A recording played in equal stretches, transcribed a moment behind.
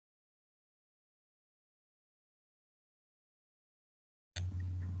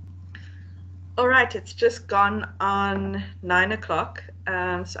All right, it's just gone on 9 o'clock.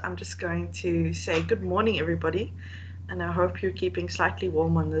 So I'm just going to say good morning, everybody. And I hope you're keeping slightly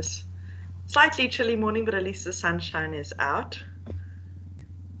warm on this slightly chilly morning, but at least the sunshine is out.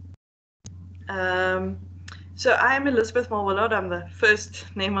 Um, so I'm Elizabeth Moll-Willard. I'm the first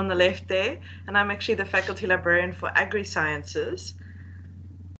name on the left there, and I'm actually the faculty librarian for AgriSciences.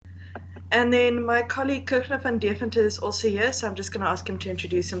 And then my colleague Kirchner van Deventer is also here, so I'm just going to ask him to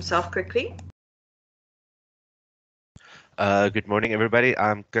introduce himself quickly. Good morning, everybody.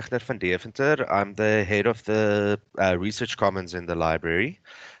 I'm Kirchner van Deventer. I'm the head of the research commons in the library,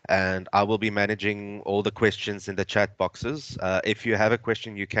 and I will be managing all the questions in the chat boxes. If you have a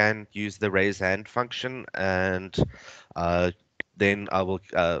question, you can use the raise hand function, and then I will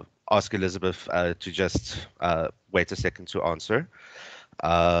ask Elizabeth to just wait a second to answer.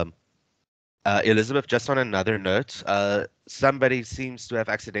 Um, Elizabeth, just on another note, somebody seems to have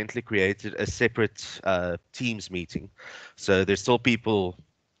accidentally created a separate Teams meeting. So there's still people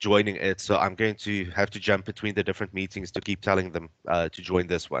joining it. So I'm going to have to jump between the different meetings to keep telling them to join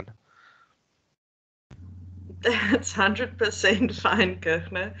this one. That's 100% fine,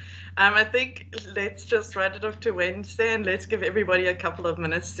 Kirchner. I think let's just write it off to Wednesday and let's give everybody a couple of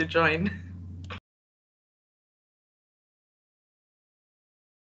minutes to join.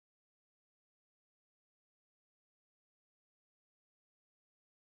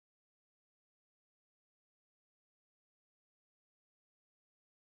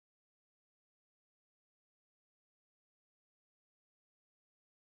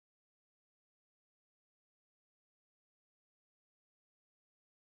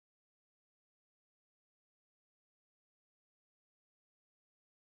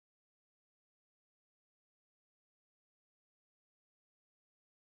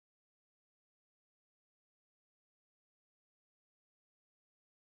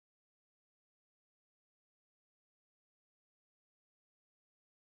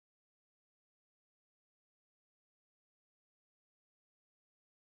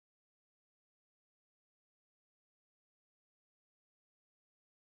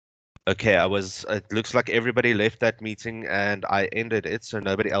 Okay, it looks like everybody left that meeting and I ended it, so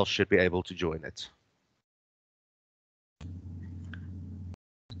nobody else should be able to join it.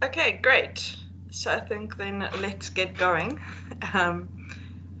 Okay, great. So I think then let's get going. Um,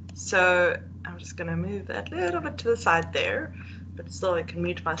 so I'm just going to move that a little bit to the side there, but still I can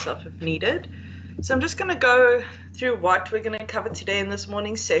mute myself if needed. So I'm just going to go through what we're going to cover today in this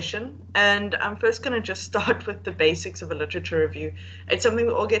morning's session. And I'm first going to just start with the basics of a literature review. It's something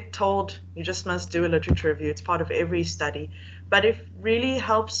we all get told, you just must do a literature review. It's part of every study. But it really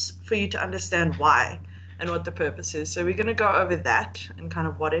helps for you to understand why and what the purpose is. So we're going to go over that and kind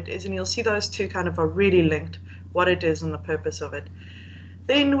of what it is. And you'll see those two kind of are really linked, what it is and the purpose of it.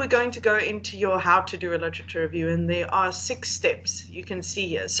 Then we're going to go into your how to do a literature review, and there are 6 steps you can see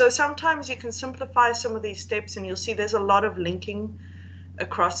here. So sometimes you can simplify some of these steps, and you'll see there's a lot of linking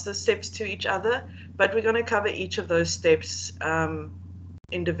across the steps to each other, but we're going to cover each of those steps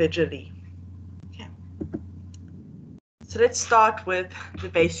individually. Okay. So let's start with the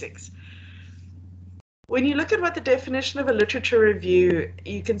basics. When you look at what the definition of a literature review,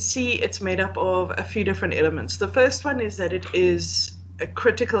 you can see it's made up of a few different elements. The first one is that it is a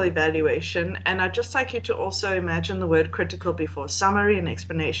critical evaluation, and I'd just like you to also imagine the word critical before summary and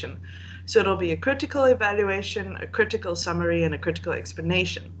explanation. So it'll be a critical evaluation, a critical summary, and a critical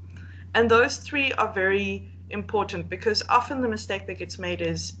explanation. And those 3 are very important because often the mistake that gets made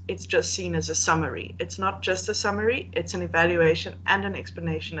is it's just seen as a summary. It's not just a summary, it's an evaluation and an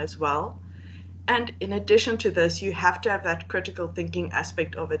explanation as well. And in addition to this, you have to have that critical thinking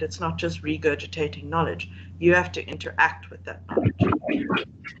aspect of it. It's not just regurgitating knowledge. You have to interact with that knowledge.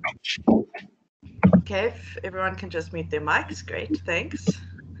 Okay, if everyone can just mute their mics, great, thanks.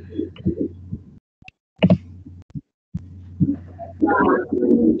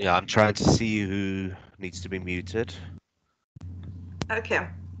 Yeah, I'm trying to see who needs to be muted. Okay.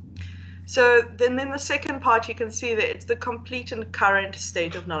 So then in the second part, you can see that it's the complete and current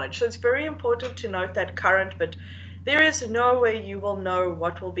state of knowledge. So it's very important to note that current, but there is no way you will know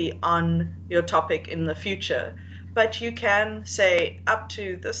what will be on your topic in the future. But you can say up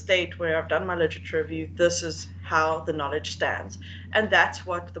to this date where I've done my literature review, this is how the knowledge stands. And that's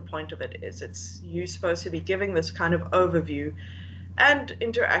what the point of it is. It's you supposed to be giving this kind of overview and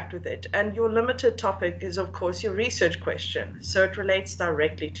interact with it. And your limited topic is, of course, your research question. So it relates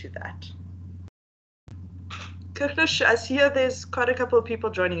directly to that. Kirchner, I see here there's quite a couple of people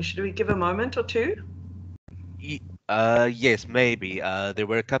joining. Should we give a moment or two? Yes, maybe. There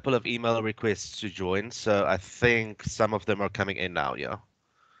were a couple of email requests to join, so I think some of them are coming in now, yeah.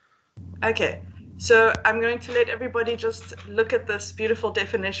 Okay, so I'm going to let everybody just look at this beautiful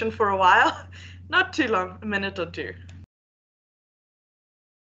definition for a while. Not too long, a minute or two.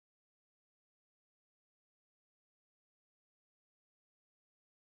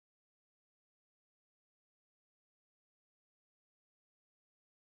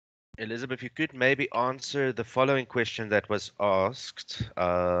 Elizabeth, you could maybe answer the following question that was asked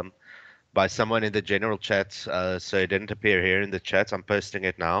by someone in the general chat. So it didn't appear here in the chat. I'm posting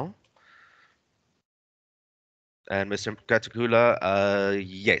it now. And Mr. Katakula,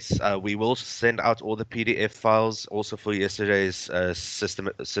 yes, we will send out all the PDF files. Also for yesterday's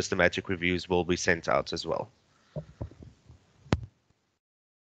systematic reviews will be sent out as well.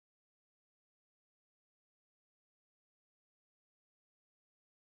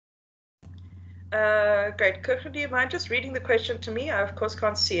 Great. Kirchner, do you mind just reading the question to me? I, of course,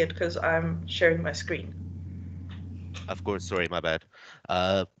 can't see it because I'm sharing my screen. Of course, sorry, my bad.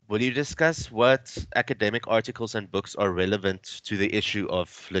 Will you discuss what academic articles and books are relevant to the issue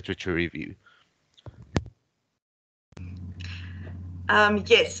of literature review?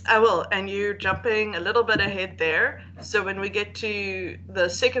 Yes, I will. And you're jumping a little bit ahead there. So when we get to the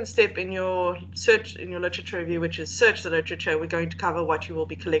second step in your search, in your literature review, which is search the literature, we're going to cover what you will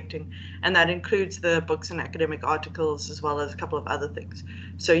be collecting. And that includes the books and academic articles, as well as a couple of other things.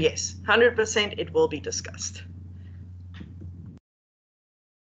 So yes, 100% it will be discussed.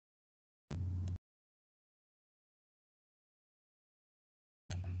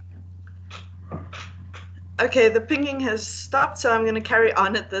 Okay, the pinging has stopped, so I'm going to carry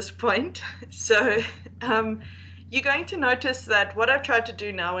on at this point. So you're going to notice that what I've tried to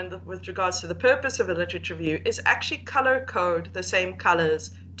do now with regards to the purpose of a literature review is actually color code the same colors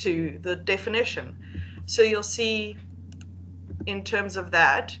to the definition. So you'll see in terms of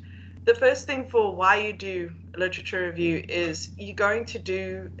that, the first thing for why you do a literature review is you're going to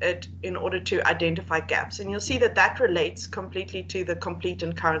do it in order to identify gaps. And you'll see that that relates completely to the complete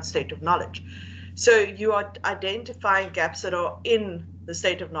and current state of knowledge. So you are identifying gaps that are in the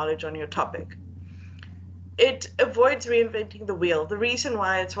state of knowledge on your topic. It avoids reinventing the wheel. The reason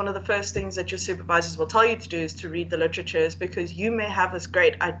why it's one of the first things that your supervisors will tell you to do is to read the literature is because you may have this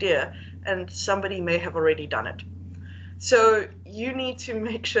great idea and somebody may have already done it. So you need to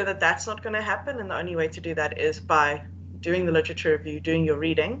make sure that that's not going to happen, and the only way to do that is by doing the literature review, doing your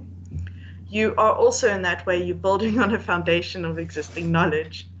reading. You are also in that way, you're building on a foundation of existing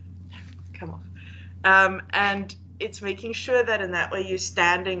knowledge. Come on. And it's making sure that in that way you're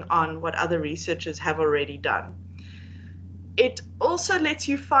standing on what other researchers have already done. It also lets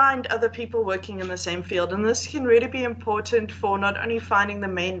you find other people working in the same field, and this can really be important for not only finding the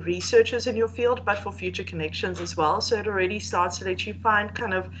main researchers in your field, but for future connections as well. So it already starts to let you find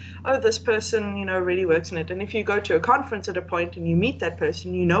kind of, oh, this person, you know, really works in it. And if you go to a conference at a point and you meet that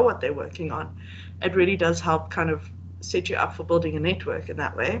person, you know what they're working on. It really does help kind of set you up for building a network in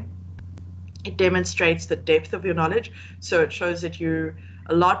that way. It demonstrates the depth of your knowledge. So it shows that you're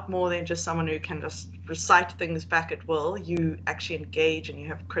a lot more than just someone who can just recite things back at will. You actually engage and you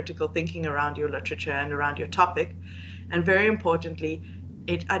have critical thinking around your literature and around your topic. And very importantly,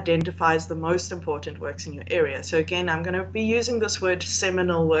 it identifies the most important works in your area. So again, I'm going to be using this word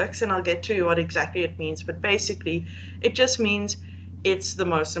seminal works, and I'll get to what exactly it means. But basically, it just means it's the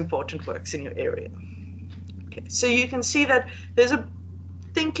most important works in your area. Okay, so you can see that there's a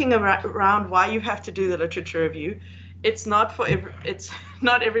thinking around why you have to do the literature review. It's not for it's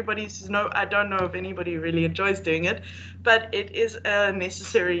not everybody's. No, I don't know if anybody really enjoys doing it, but it is a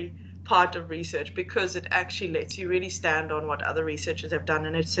necessary part of research because it actually lets you really stand on what other researchers have done,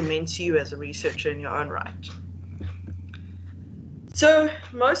 and it cements you as a researcher in your own right. So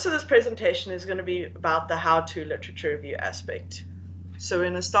most of this presentation is going to be about the how-to literature review aspect. So we're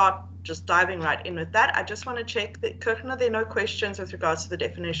going to start just diving right in with that. I just want to check that, Kirchner, there are no questions with regards to the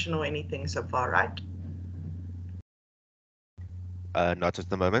definition or anything so far, right? Not at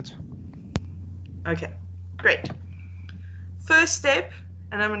the moment. Okay, great. First step,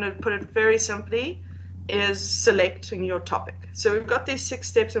 and I'm going to put it very simply, is selecting your topic. So we've got these 6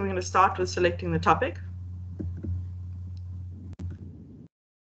 steps, and we're going to start with selecting the topic.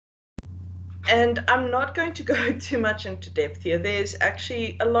 And I'm not going to go too much into depth here. There's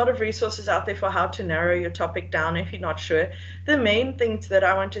actually a lot of resources out there for how to narrow your topic down if you're not sure. The main thing that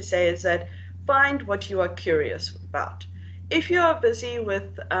I want to say is that find what you are curious about. If you are busy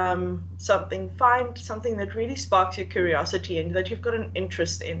with something, find something that really sparks your curiosity and that you've got an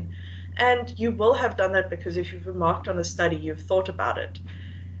interest in. And you will have done that because if you've remarked on a study, you've thought about it.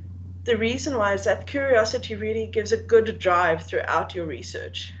 The reason why is that curiosity really gives a good drive throughout your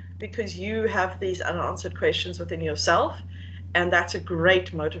research, because you have these unanswered questions within yourself, And that's a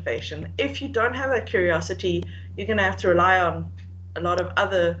great motivation. If you don't have that curiosity, you're going to have to rely on a lot of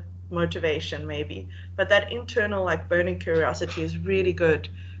other motivation maybe. But that internal, like, burning curiosity is really good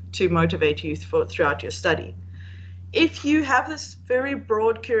to motivate you throughout your study. If you have this very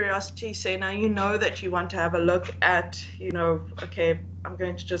broad curiosity, say now you know that you want to have a look at, okay, I'm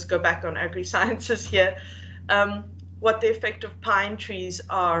going to just go back on AgriSciences here, what the effect of pine trees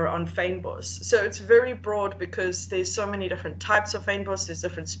are on fynbos. So it's very broad because there's so many different types of fynbos, there's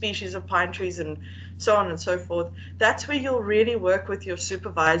different species of pine trees and so on and so forth. That's where you'll really work with your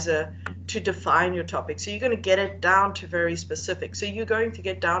supervisor to define your topic. So you're going to get it down to very specific. So you're going to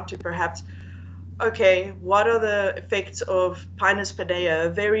get down to perhaps, okay, what are the effects of Pinus pinea, a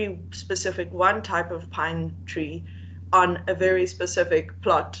very specific one type of pine tree, on a very specific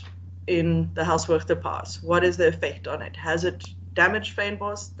plot in the Helswerchter Pass? What is the effect on it? Has it damaged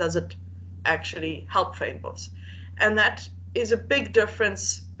fynbos? Does it actually help fynbos? And that is a big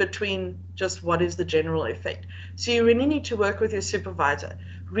difference between just what is the general effect. So you really need to work with your supervisor.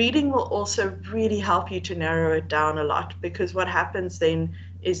 Reading will also really help you to narrow it down a lot, because what happens then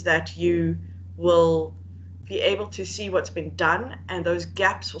is that you will be able to see what's been done, and those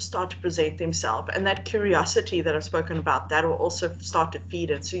gaps will start to present themselves. And that curiosity that I've spoken about, that will also start to feed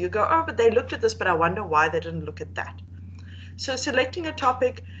it. So you go, oh, but they looked at this, but I wonder why they didn't look at that. So selecting a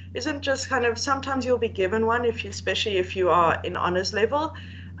topic isn't just kind of, sometimes you'll be given one, especially if you are in honors level.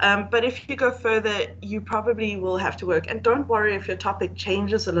 But if you go further, you probably will have to work. And don't worry if your topic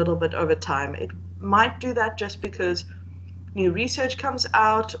changes a little bit over time. It might do that just because new research comes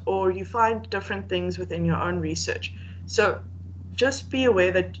out, or you find different things within your own research. So just be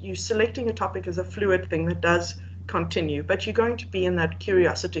aware that you selecting a topic is a fluid thing that does continue, but you're going to be in that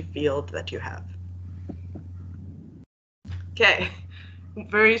curiosity field that you have. Okay,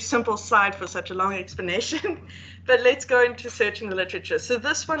 very simple slide for such a long explanation, but let's go into searching the literature. So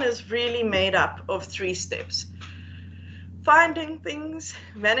this one is really made up of 3 steps: finding things,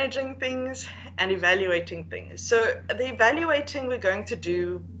 managing things, and evaluating things. So the evaluating we're going to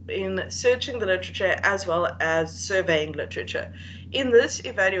do in searching the literature as well as surveying literature. In this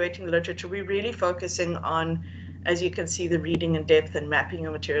evaluating the literature, we're really focusing on, as you can see, the reading in depth and mapping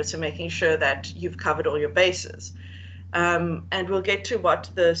your material, so making sure that you've covered all your bases. And we'll get to what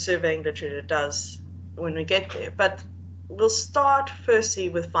the surveying literature does when we get there. But we'll start firstly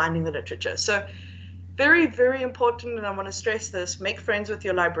with finding the literature. So very, very important, and I want to stress this, make friends with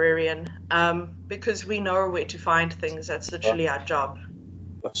your librarian, because we know where to find things. That's literally our job.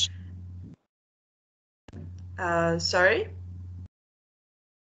 Sorry?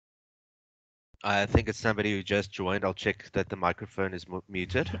 I think it's somebody who just joined. I'll check that the microphone is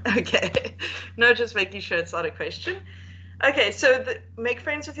muted. Okay. No, just making sure it's not a question. Okay, so make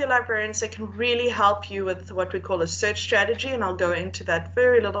friends with your librarians. They can really help you with what we call a search strategy, and I'll go into that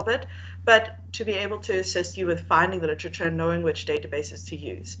very little bit, but to be able to assist you with finding the literature and knowing which databases to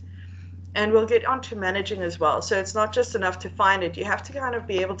use. And we'll get on to managing as well. So it's not just enough to find it. You have to kind of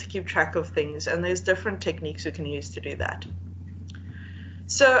be able to keep track of things, and there's different techniques you can use to do that.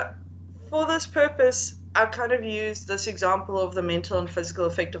 So for this purpose, I've kind of used this example of the mental and physical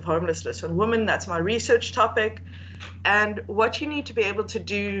effect of homelessness on women. That's my research topic. And what you need to be able to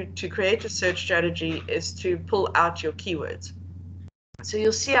do to create a search strategy is to pull out your keywords. So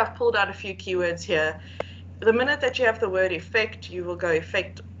you'll see I've pulled out a few keywords here. The minute that you have the word effect, you will go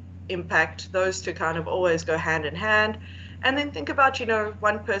effect, impact. Those two kind of always go hand in hand. And then think about,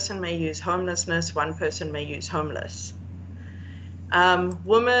 one person may use homelessness, one person may use homeless.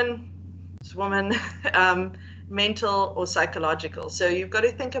 Woman, mental or psychological. So you've got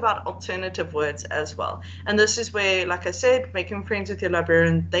to think about alternative words as well. And this is where, like I said, making friends with your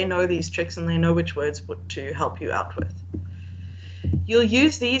librarian, they know these tricks and they know which words to help you out with. You'll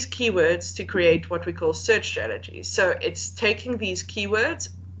use these keywords to create what we call search strategies. So it's taking these keywords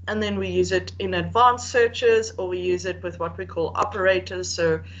and then we use it in advanced searches, or we use it with what we call operators.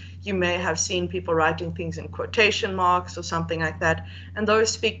 So you may have seen people writing things in quotation marks or something like that, and those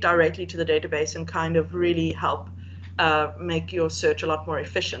speak directly to the database and kind of really help make your search a lot more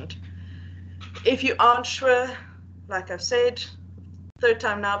efficient. If you aren't sure, like I've said, 3rd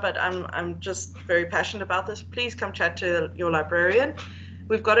time now, but I'm just very passionate about this, please come chat to your librarian.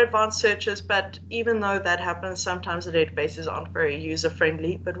 We've got advanced searches, but even though that happens, sometimes the databases aren't very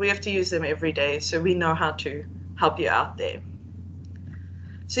user-friendly, but we have to use them every day, so we know how to help you out there.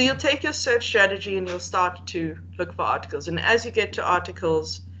 So you'll take your search strategy and you'll start to look for articles. And as you get to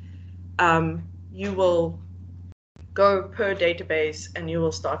articles, you will go per database and you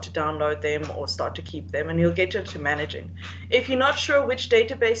will start to download them or start to keep them, and you'll get into managing. If you're not sure which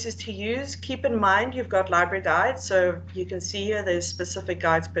databases to use, keep in mind you've got library guides. So you can see here there's specific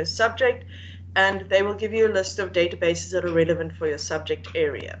guides per subject, and they will give you a list of databases that are relevant for your subject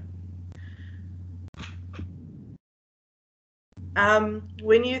area.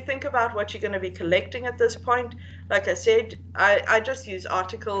 When you think about what you're going to be collecting at this point, like I said, I just use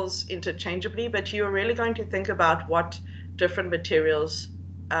articles interchangeably, but you're really going to think about what different materials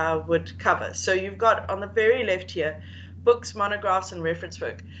would cover. So you've got on the very left here, books, monographs, and reference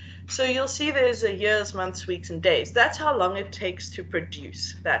work. So you'll see there's a years, months, weeks, and days. That's how long it takes to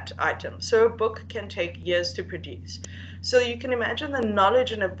produce that item. So a book can take years to produce. So you can imagine the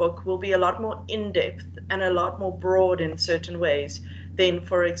knowledge in a book will be a lot more in-depth and a lot more broad in certain ways than,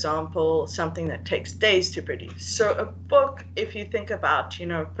 for example, something that takes days to produce. So a book, if you think about,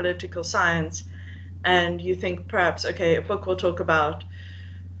 political science, and you think perhaps, okay, a book will talk about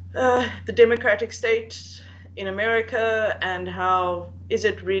the democratic state in America and how is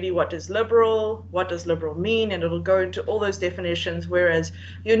it really what is liberal, what does liberal mean, and it'll go into all those definitions, whereas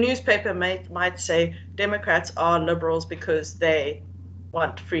your newspaper might say Democrats are liberals because they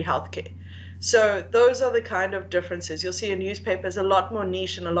want free healthcare. So those are the kind of differences. You'll see a newspaper is a lot more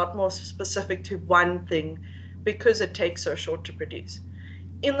niche and a lot more specific to one thing because it takes so short to produce.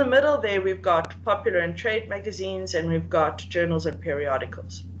 In the middle there, we've got popular and trade magazines, and we've got journals and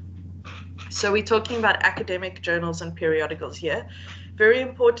periodicals. So we're talking about academic journals and periodicals here. Very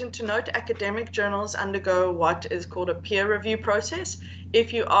important to note, academic journals undergo what is called a peer review process.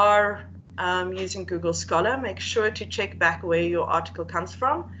 If you are using Google Scholar, make sure to check back where your article comes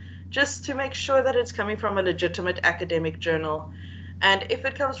from, just to make sure that it's coming from a legitimate academic journal. And if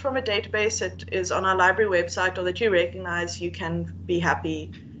it comes from a database that is on our library website or that you recognize, you can be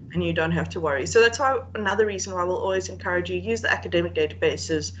happy and you don't have to worry. So that's why another reason why we'll always encourage you use the academic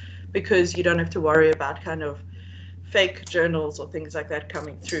databases, because you don't have to worry about kind of fake journals or things like that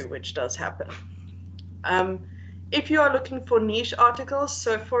coming through, which does happen. If you are looking for niche articles,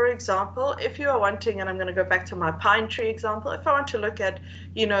 so for example, if you are wanting, and I'm going to go back to my pine tree example, if I want to look at,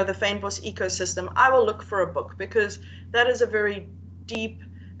 the fynbos ecosystem, I will look for a book because that is a very deep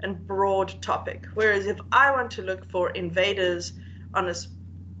and broad topic. Whereas if I want to look for invaders on a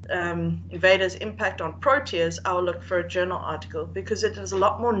invaders' impact on proteas, I'll look for a journal article because it is a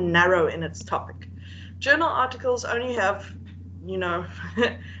lot more narrow in its topic. Journal articles only have,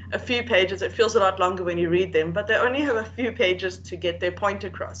 a few pages. It feels a lot longer when you read them, but they only have a few pages to get their point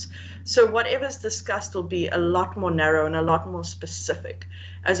across. So whatever's discussed will be a lot more narrow and a lot more specific,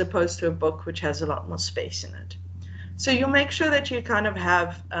 as opposed to a book which has a lot more space in it. So you'll make sure that you kind of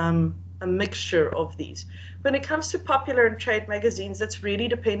have a mixture of these. When it comes to popular and trade magazines, that's really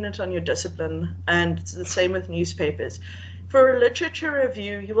dependent on your discipline, and it's the same with newspapers. For a literature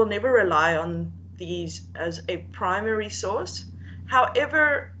review, you will never rely on these as a primary source.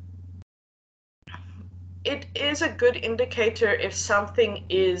 However, it is a good indicator if something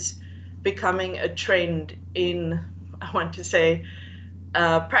is becoming a trend in, I want to say,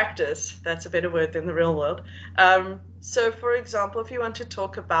 practice. That's a better word than the real world. So for example, if you want to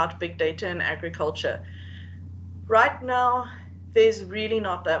talk about big data in agriculture, right now there's really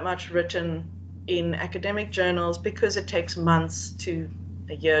not that much written in academic journals because it takes months to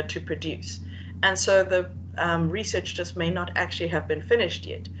a year to produce. And so the research just may not actually have been finished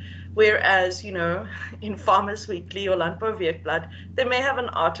yet. Whereas, in Farmers Weekly or Landbou Weekblad, they may have an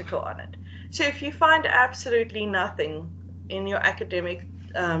article on it. So if you find absolutely nothing in your academic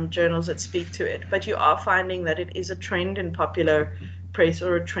journals that speak to it, but you are finding that it is a trend in popular press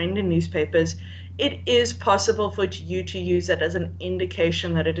or a trend in newspapers, it is possible for you to use that as an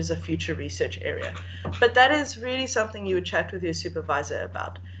indication that it is a future research area. But that is really something you would chat with your supervisor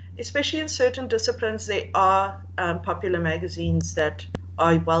about. Especially in certain disciplines, there are popular magazines that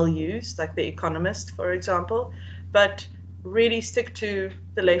are well used, like The Economist, for example, but really stick to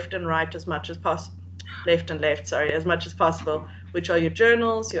the left and right as much as possible. As much as possible, which are your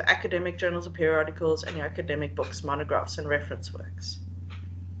journals, your academic journals or periodicals, and your academic books, monographs, and reference works.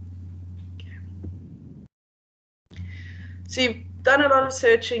 Okay. So you've done a lot of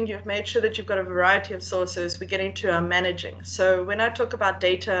searching, you've made sure that you've got a variety of sources. We get into our managing. So when I talk about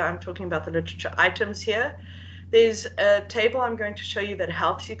data, I'm talking about the literature items here. There's a table I'm going to show you that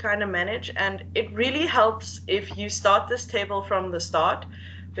helps you kind of manage, and it really helps if you start this table from the start,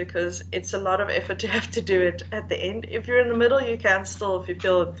 because it's a lot of effort to have to do it at the end. If you're in the middle, you can still, if you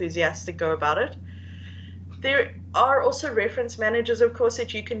feel enthusiastic, go about it. There are also reference managers, of course,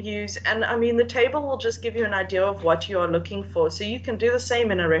 that you can use. And I mean, the table will just give you an idea of what you are looking for. So you can do the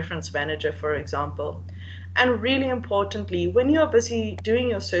same in a reference manager, for example. And really importantly, when you're busy doing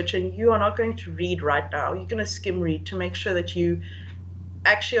your searching, you are not going to read right now. You're going to skim read to make sure that you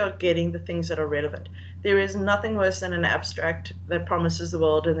actually are getting the things that are relevant. There is nothing worse than an abstract that promises the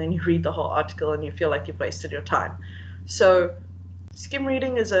world and then you read the whole article and you feel like you've wasted your time. So skim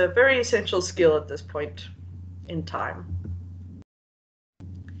reading is a very essential skill at this point in time.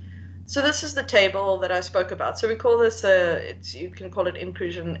 So this is the table that I spoke about. So we call this, you can call it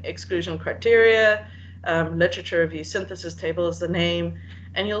inclusion, exclusion criteria, literature review synthesis table is the name.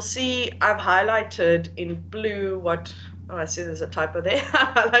 And you'll see I've highlighted in blue what, oh, I see there's a typo there.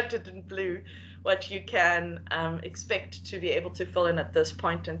 I've highlighted in blue what you can expect to be able to fill in at this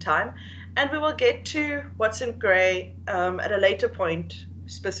point in time. And we will get to what's in gray at a later point,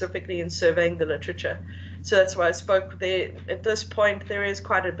 specifically in surveying the literature. So that's why I spoke there. At this point, there is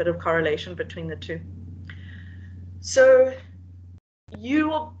quite a bit of correlation between the two. So you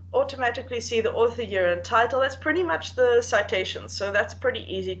will automatically see the author, year, and title. That's pretty much the citation. So that's pretty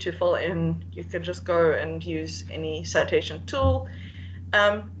easy to fill in. You can just go and use any citation tool.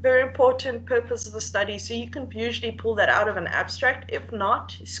 Very important purpose of the study. So you can usually pull that out of an abstract. If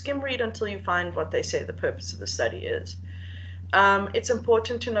not, skim read until you find what they say the purpose of the study is. It's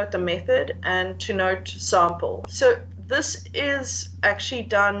important to note the method and to note sample. So this is actually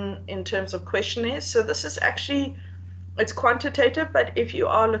done in terms of questionnaires. So this is actually, it's quantitative, but if you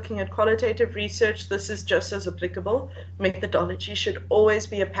are looking at qualitative research, this is just as applicable. Methodology should always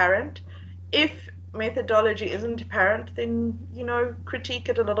be apparent. If methodology isn't apparent, then, critique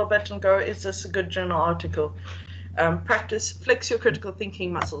it a little bit and go, is this a good journal article? Flex your critical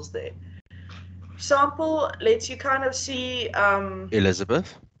thinking muscles there. Sample lets you kind of see.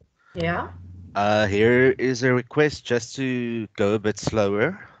 Elizabeth? Yeah? Here is a request just to go a bit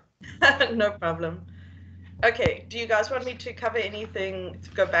slower. No problem. Okay, do you guys want me to cover anything, to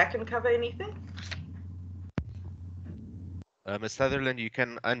go back and cover anything? Ms. Sutherland, you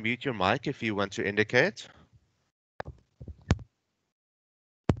can unmute your mic if you want to indicate.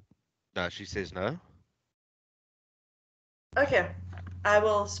 No, she says no. Okay, I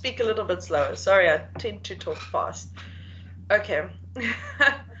will speak a little bit slower. Sorry, I tend to talk fast. Okay,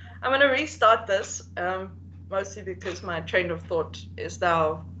 I'm going to restart this, mostly because my train of thought is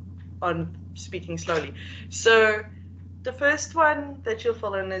now on speaking slowly. So the first one that you'll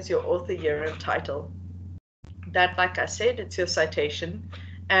fill in is your author, year, and title. That, like I said, it's your citation.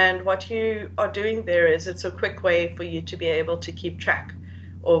 And what you are doing there is it's a quick way for you to be able to keep track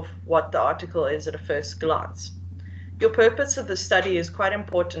of what the article is at a first glance. Your purpose of the study is quite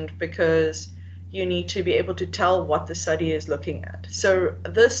important because you need to be able to tell what the study is looking at. So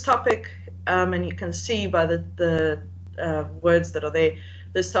this topic, and you can see by the words that are there,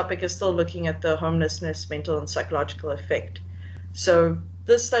 this topic is still looking at the homelessness, mental and psychological effect. So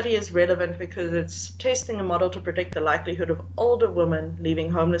this study is relevant because it's testing a model to predict the likelihood of older women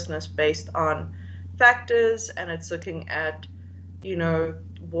leaving homelessness based on factors, and it's looking at,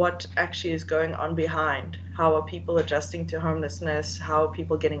 what actually is going on behind. How are people adjusting to homelessness? How are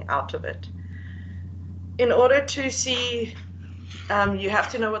people getting out of it? In order to see, you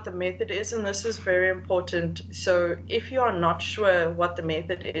have to know what the method is, and this is very important. So if you are not sure what the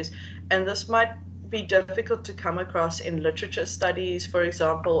method is, and this might be difficult to come across in literature studies, for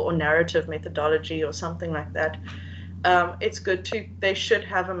example, or narrative methodology or something like that, it's good they should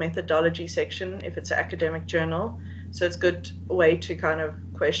have a methodology section if it's an academic journal. So it's a good way to kind of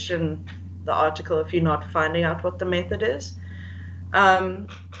question the article if you're not finding out what the method is.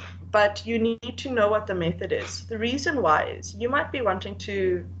 But you need to know what the method is. The reason why is you might be wanting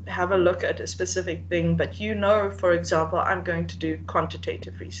to have a look at a specific thing, but for example, I'm going to do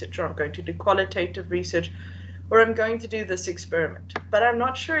quantitative research, or I'm going to do qualitative research, or I'm going to do this experiment, but I'm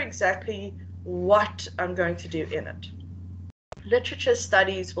not sure exactly what I'm going to do in it. Literature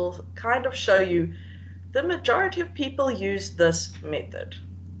studies will kind of show you the majority of people use this method.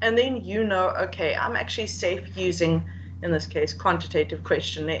 And then okay, I'm actually safe using, in this case, quantitative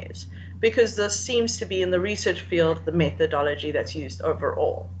questionnaires, because this seems to be in the research field the methodology that's used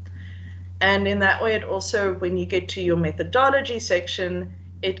overall. And in that way, it also, when you get to your methodology section,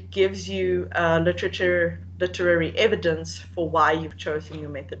 it gives you literary evidence for why you've chosen your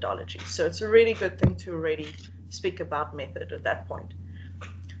methodology. So it's a really good thing to already speak about method at that point.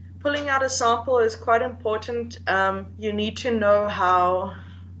 Pulling out a sample is quite important. You need to know how.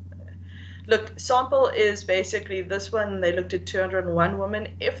 Look, sample is basically this one. They looked at 201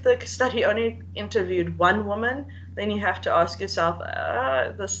 women. If the study only interviewed one woman, then you have to ask yourself,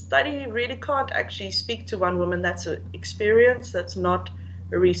 the study really can't actually speak to one woman. That's an experience. That's not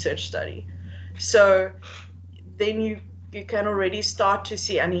a research study. So then you you can already start to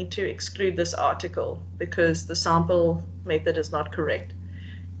see I need to exclude this article because the sample method is not correct.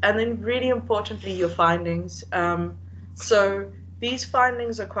 And then really importantly, your findings. So these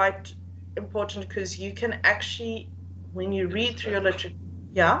findings are quite important because you can actually, when you read through your literature,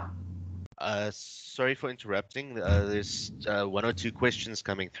 yeah? Sorry for interrupting. There's one or two questions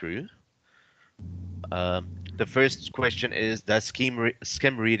coming through. The first question is, does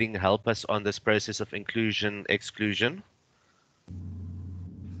skim reading help us on this process of inclusion, exclusion?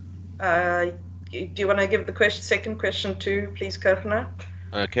 Do you want to give the second question too, please, Kirchner?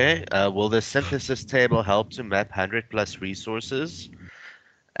 Okay. Will the synthesis table help to map 100 plus resources?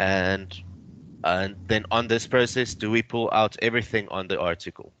 And then on this process, do we pull out everything on the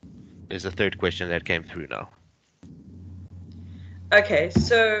article? Is the third question that came through now. Okay,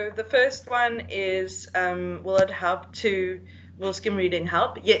 so the first one is, will skim reading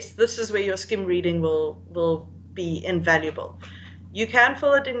help? Yes, this is where your skim reading will be invaluable. You can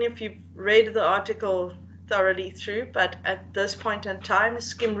fill it in if you've read the article thoroughly through, but at this point in time,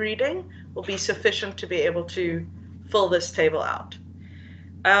 skim reading will be sufficient to be able to fill this table out.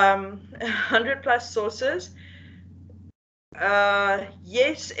 100 plus sources.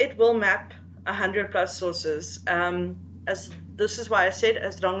 Yes, it will map 100 plus sources. This is why I said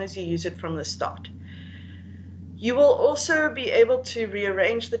as long as you use it from the start. You will also be able to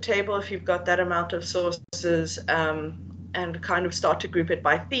rearrange the table if you've got that amount of sources and kind of start to group it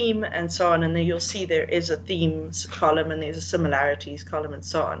by theme and so on. And then you'll see there is a themes column and there's a similarities column and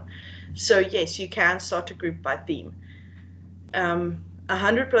so on. So yes, you can start to group by theme.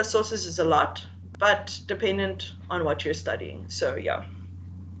 100 plus sources is a lot, but dependent on what you're studying. So yeah.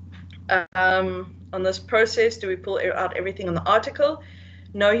 On this process, do we pull out everything on the article?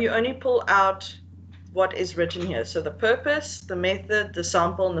 No, you only pull out what is written here. So the purpose, the method, the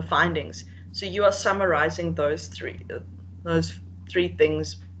sample, and the findings. So you are summarizing those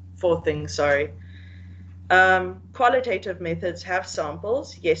four things, sorry. Qualitative methods have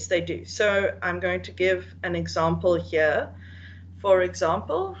samples. Yes, they do. So I'm going to give an example here. For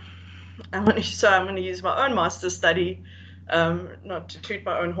example, I'm going to use my own master's study, not to toot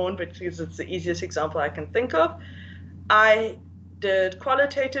my own horn, but because it's the easiest example I can think of. I did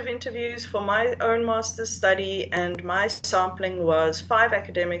qualitative interviews for my own master's study, and my sampling was 5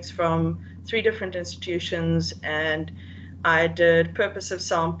 academics from 3 different institutions, and I did purposive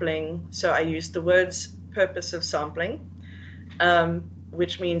sampling. So I used the words purposive sampling,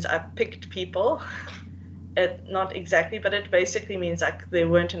 which means I picked people. Not exactly, but it basically means like there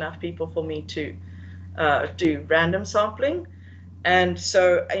weren't enough people for me to do random sampling. And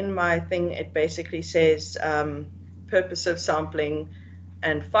so in my thing, it basically says purposive sampling,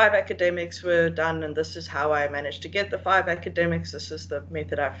 and 5 academics were done, and this is how I managed to get the 5 academics. This is the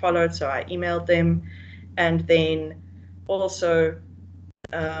method I followed, so I emailed them. And then also,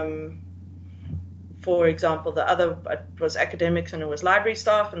 for example, the other was academics and it was library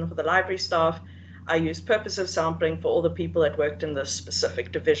staff, and for the library staff, I used purposive sampling for all the people that worked in this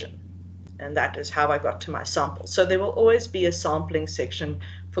specific division. And that is how I got to my sample. So there will always be a sampling section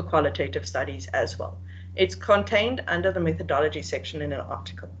for qualitative studies as well. It's contained under the methodology section in an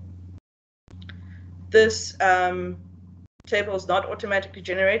article. This table is not automatically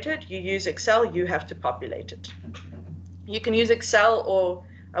generated. You use Excel, you have to populate it. You can use Excel, or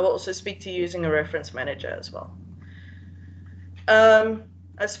I will also speak to using a reference manager as well.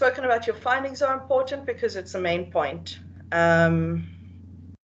 I've spoken about your findings are important because it's the main point.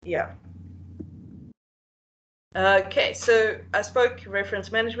 Yeah. Okay, so I spoke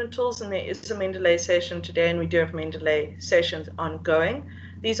reference management tools, and there is a Mendeley session today, and we do have Mendeley sessions ongoing.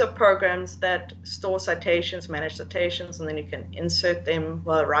 These are programs that store citations, manage citations, and then you can insert them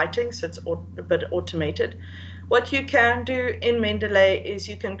while writing, so it's a bit automated. What you can do in Mendeley is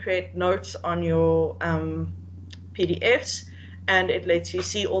you can create notes on your PDFs, and it lets you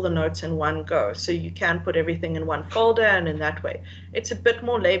see all the notes in one go. So you can put everything in one folder, and in that way. It's a bit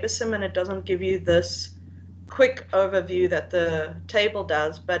more laborsome, and it doesn't give you this quick overview that the table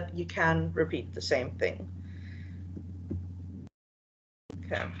does, but you can repeat the same thing.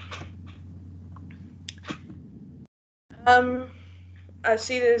 Okay. I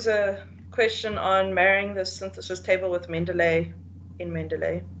see there's a question on marrying the synthesis table with Mendeley in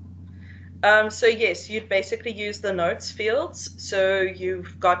Mendeley. So yes, you'd basically use the notes fields. So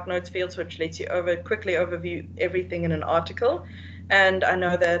you've got notes fields, which lets you quickly overview everything in an article. And I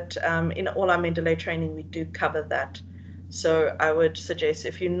know that in all our Mendeley training, we do cover that. So I would suggest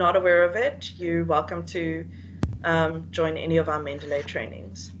if you're not aware of it, you're welcome to join any of our Mendeley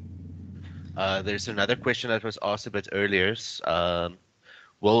trainings. There's another question that was asked a bit earlier.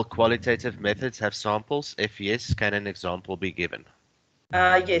 Will qualitative methods have samples? If yes, can an example be given?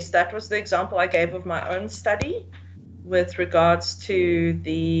 Yes, that was the example I gave of my own study with regards to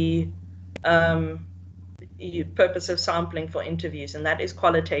the purpose of sampling for interviews, and that is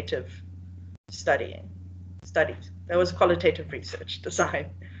qualitative studies. That was qualitative research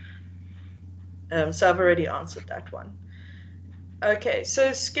design. So I've already answered that one. Okay,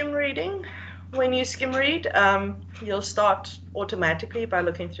 so skim reading. When you skim read, you'll start automatically by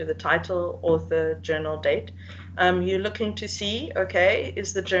looking through the title, author, journal, date. You're looking to see, okay,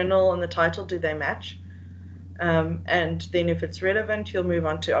 is the journal and the title, do they match? And then if it's relevant, you'll move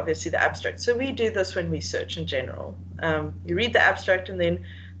on to obviously the abstract. So we do this when we search in general. You read the abstract, and then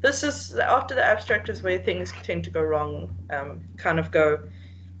this is after the abstract is where things tend to go wrong. Kind of go,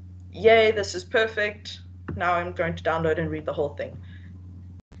 yay, this is perfect. Now I'm going to download and read the whole thing.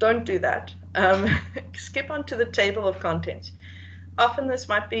 Don't do that. Skip onto the table of contents. Often this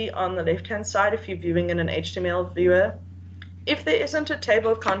might be on the left-hand side if you're viewing in an HTML viewer. If there isn't a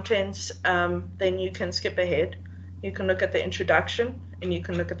table of contents, then you can skip ahead. You can look at the introduction and you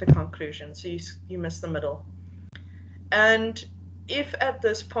can look at the conclusion, so you miss the middle. And if at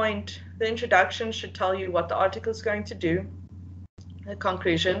this point the introduction should tell you what the article is going to do, the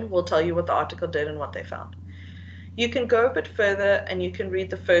conclusion will tell you what the article did and what they found. You can go a bit further and you can read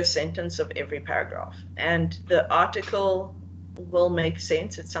the first sentence of every paragraph, and the article will make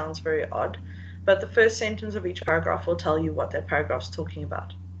sense. It sounds very odd, but the first sentence of each paragraph will tell you what that paragraph is talking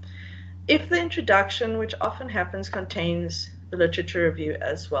about. If the introduction, which often happens, contains the literature review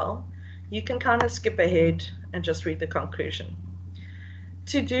as well, you can kind of skip ahead and just read the conclusion.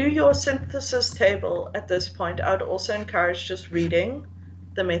 To do your synthesis table at this point, I would also encourage just reading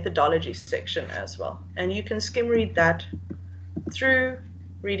the methodology section as well. And you can skim read that through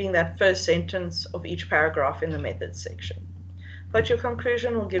reading that first sentence of each paragraph in the methods section. But your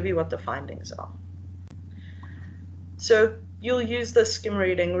conclusion will give you what the findings are. So you'll use this skim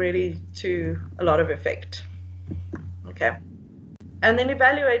reading really to a lot of effect. Okay. And then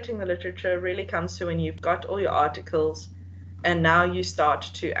evaluating the literature really comes to when you've got all your articles and now you start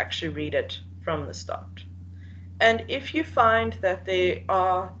to actually read it from the start. And if you find that there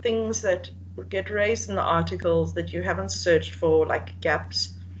are things that get raised in the articles that you haven't searched for, like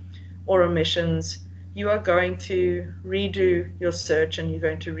gaps or omissions, you are going to redo your search and you're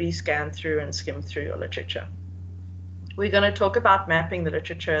going to rescan through and skim through your literature. We're going to talk about mapping the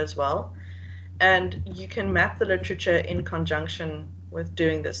literature as well. And you can map the literature in conjunction with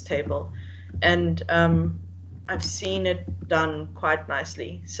doing this table. And I've seen it done quite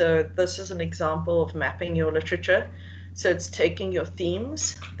nicely. So this is an example of mapping your literature. So it's taking your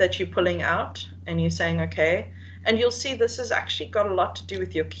themes that you're pulling out and you're saying, okay, and you'll see this has actually got a lot to do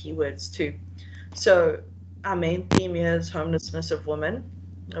with your keywords too. So our main theme here is homelessness of women.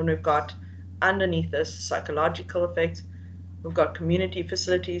 And we've got underneath this psychological effects. We've got community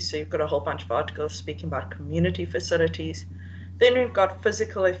facilities. So you've got a whole bunch of articles speaking about community facilities. Then we've got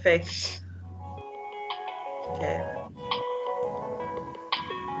physical effects. Okay.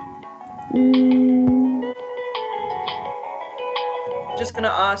 Just going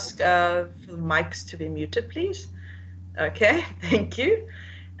to ask for the mics to be muted, please. Okay, thank you.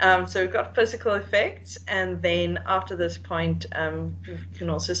 So we've got physical effects, and then after this point, you can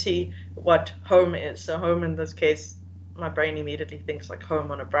also see what home is. So home in this case, my brain immediately thinks like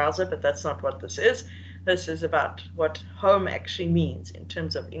home on a browser, but that's not what this is. This is about what home actually means in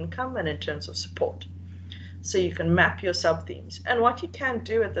terms of income and in terms of support. So you can map your sub-themes. And what you can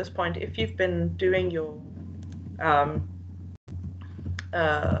do at this point, if you've been doing your,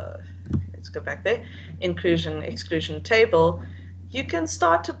 let's go back there, inclusion, exclusion table, you can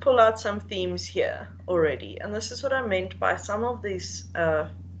start to pull out some themes here already. And this is what I meant by some of these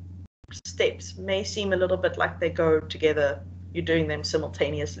steps may seem a little bit like they go together, you're doing them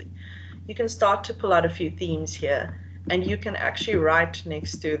simultaneously. You can start to pull out a few themes here, and you can actually write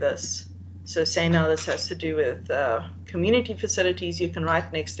next to this. So say now this has to do with community facilities, you can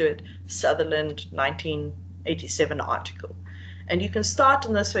write next to it Sutherland 1987 article. And you can start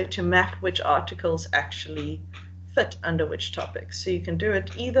in this way to map which articles actually fit under which topics. So you can do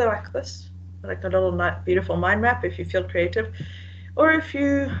it either like this, like a little beautiful mind map if you feel creative, or if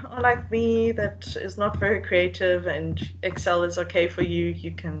you are like me that is not very creative and Excel is okay for you,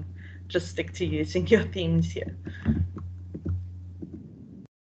 you can just stick to using your themes here.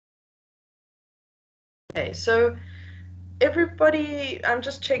 Okay, so everybody, I'm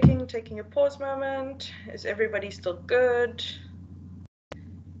just checking, taking a pause moment. Is everybody still good?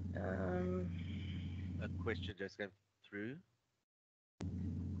 A question just came through.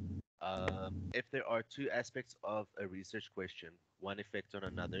 If there are two aspects of a research question, one effect on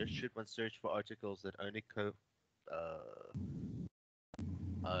another, should one search for articles that only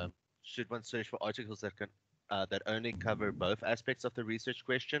uh, should one search for articles that only cover both aspects of the research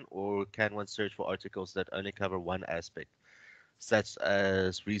question, or can one search for articles that only cover one aspect, such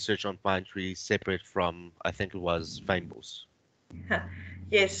as research on pine trees separate from, I think it was fynbos?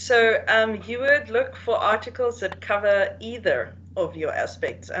 Yes, so you would look for articles that cover either of your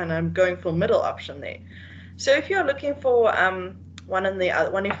aspects, and I'm going for middle option there. So if you're looking for one and the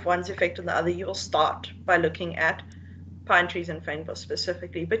other, one if one's affected the other, you will start by looking at pine trees and fynbos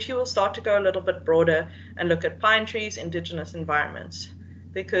specifically, but you will start to go a little bit broader and look at pine trees, indigenous environments,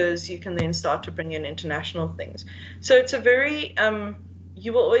 because you can then start to bring in international things. So it's a very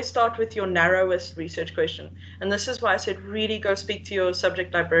you will always start with your narrowest research question. And this is why I said really go speak to your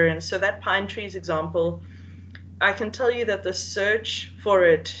subject librarian. So that pine trees example, I can tell you that the search for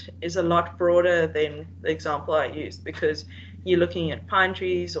it is a lot broader than the example I used, because you're looking at pine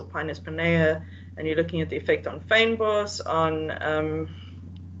trees or Pinus pinea, and you're looking at the effect on fynbos, on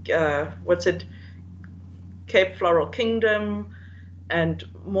Cape Floral Kingdom, and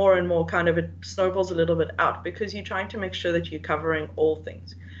more kind of it snowballs a little bit out because you're trying to make sure that you're covering all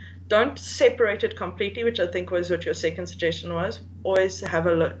things. Don't separate it completely, which I think was what your second suggestion was. Always have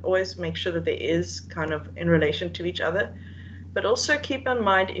a look, always make sure that there is kind of in relation to each other. But also keep in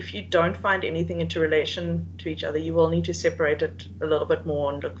mind, if you don't find anything into relation to each other, you will need to separate it a little bit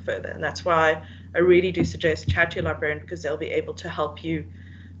more and look further. And that's why I really do suggest chat to your librarian, because they'll be able to help you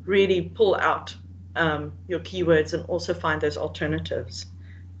really pull out your keywords and also find those alternatives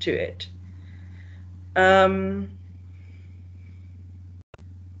to it.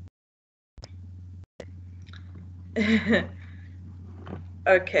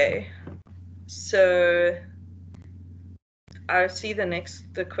 Okay, so I see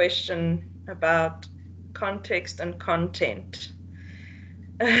the question about context and content.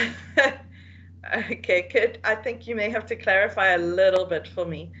 Okay, Kit, I think you may have to clarify a little bit for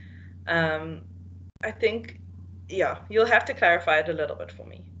me. I think, yeah, you'll have to clarify it a little bit for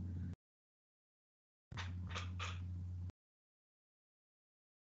me.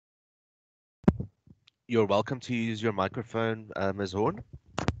 You're welcome to use your microphone, Ms. Horn.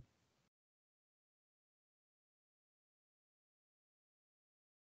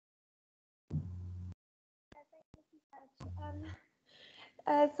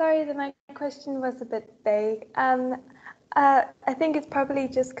 Sorry that my question was a bit vague. I think it's probably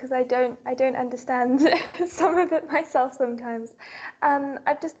just because I don't understand some of it myself sometimes.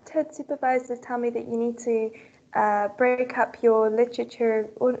 I've just heard supervisors tell me that you need to break up your literature,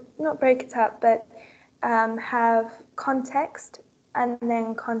 or not break it up, but have context and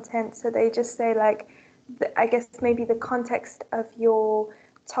then content. So they just say like, I guess maybe the context of your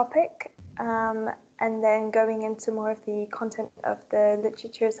topic, and then going into more of the content of the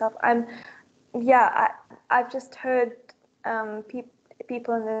literature itself. I've just heard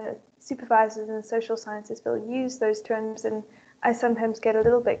people in the supervisors in the social sciences will use those terms, and I sometimes get a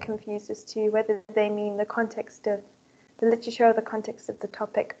little bit confused as to whether they mean the context of the literature or the context of the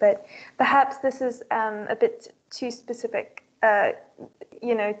topic. But perhaps this is a bit too specific, to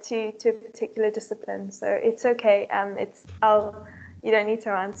a particular discipline. So it's okay. You don't need to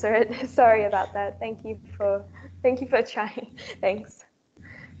answer it. Sorry about that. Thank you for trying. Thanks.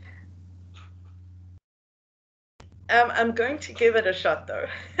 I'm going to give it a shot though.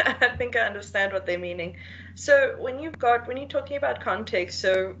 I think I understand what they're meaning. So when you're talking about context,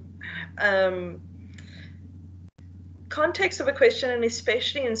 so context of a question, and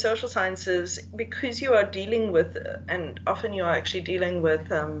especially in social sciences, because you are dealing with, and often you are actually dealing with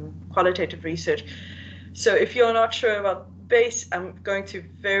qualitative research. So if you're not sure about base, I'm going to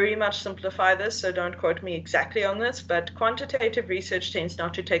very much simplify this, so don't quote me exactly on this, but quantitative research tends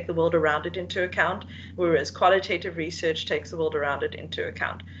not to take the world around it into account, whereas qualitative research takes the world around it into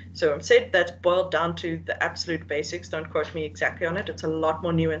account. So I've said that's boiled down to the absolute basics. Don't quote me exactly on it. It's a lot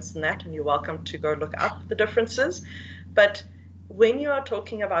more nuanced than that, and you're welcome to go look up the differences. But when you are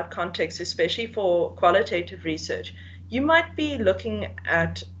talking about context, especially for qualitative research, you might be looking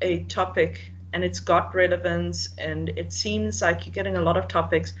at a topic and it's got relevance and it seems like you're getting a lot of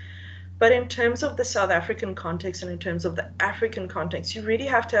topics. But in terms of the South African context and in terms of the African context, you really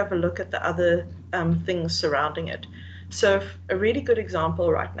have to have a look at the other things surrounding it. So a really good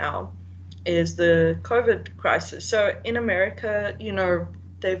example right now is the COVID crisis. So in America,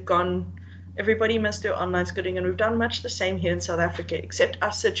 everybody must do online schooling, and we've done much the same here in South Africa, except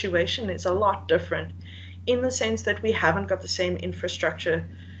our situation is a lot different in the sense that we haven't got the same infrastructure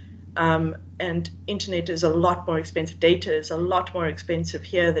And internet is a lot more expensive. Data is a lot more expensive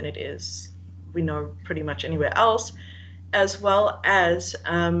here than it is, we know, pretty much anywhere else, as well as,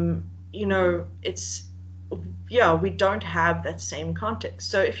 it's, yeah, we don't have that same context.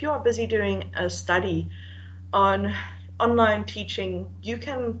 So if you are busy doing a study on online teaching, you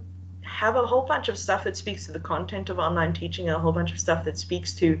can have a whole bunch of stuff that speaks to the content of online teaching and a whole bunch of stuff that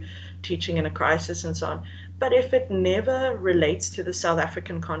speaks to teaching in a crisis and so on. But if it never relates to the South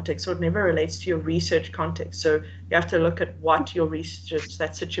African context, or it never relates to your research context, so you have to look at what your research,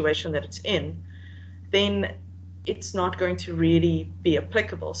 that situation that it's in, then it's not going to really be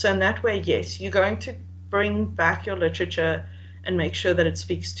applicable. So in that way, yes, you're going to bring back your literature and make sure that it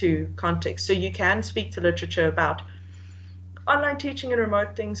speaks to context. So you can speak to literature about online teaching and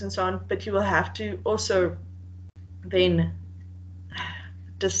remote things and so on, but you will have to also then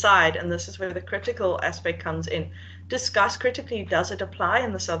decide, and this is where the critical aspect comes in, discuss critically, does it apply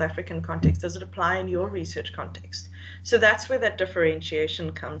in the South African context? Does it apply in your research context? So that's where that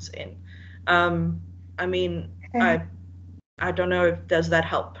differentiation comes in. I mean, I don't know, does that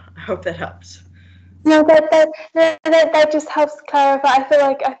help? I hope that helps. No, that just helps clarify.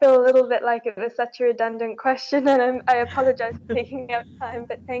 I feel a little bit like it was such a redundant question, and I apologize for taking up time,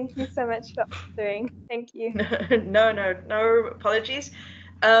 but thank you so much for answering. Thank you. No apologies.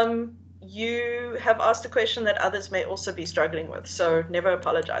 You have asked a question that others may also be struggling with, so never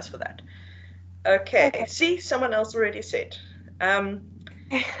apologize for that. Okay. See, someone else already said.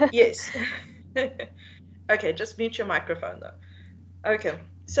 Yes. Okay, just mute your microphone though. Okay,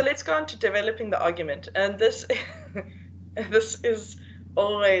 so let's go on to developing the argument. And this is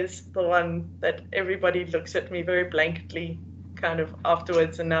always the one that everybody looks at me very blankly kind of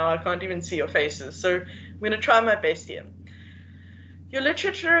afterwards, and now I can't even see your faces. So I'm going to try my best here. Your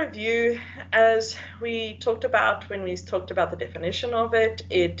literature review, as we talked about when we talked about the definition of it,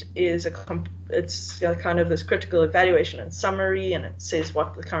 it's kind of this critical evaluation and summary, and it says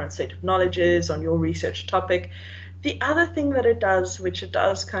what the current state of knowledge is on your research topic. The other thing that it does, which it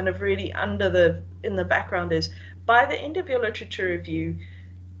does kind of really in the background, is by the end of your literature review,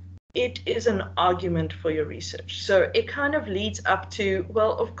 it is an argument for your research. So it kind of leads up to,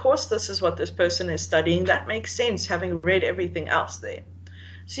 well, of course, this is what this person is studying. That makes sense, having read everything else there.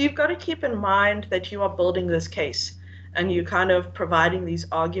 So you've got to keep in mind that you are building this case and you're kind of providing these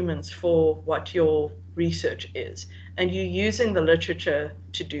arguments for what your research is, and you're using the literature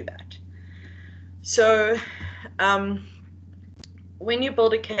to do that. So when you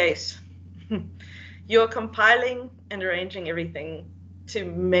build a case, you're compiling and arranging everything to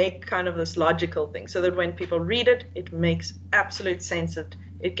make kind of this logical thing so that when people read it, it makes absolute sense, that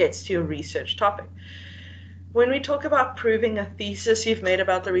it gets to your research topic. When we talk about proving a thesis you've made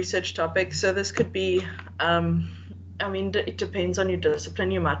about the research topic, so this could be, it depends on your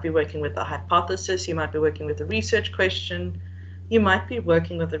discipline. You might be working with a hypothesis, you might be working with a research question, you might be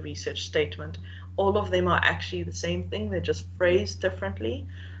working with a research statement. All of them are actually the same thing, they're just phrased differently.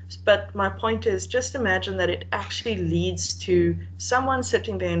 But my point is, just imagine that it actually leads to someone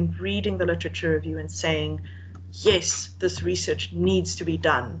sitting there and reading the literature review and saying, yes, this research needs to be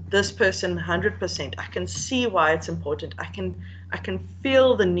done. This person, 100%, I can see why it's important. I can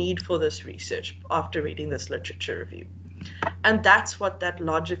feel the need for this research after reading this literature review. And that's what that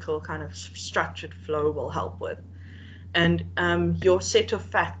logical kind of structured flow will help with. And your set of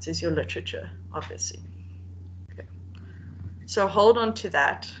facts is your literature, obviously. Okay. So hold on to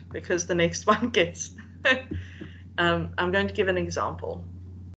that, because the next one gets... I'm going to give an example.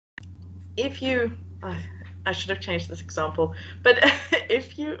 If you... I should have changed this example, but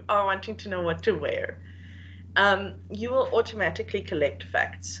if you are wanting to know what to wear, you will automatically collect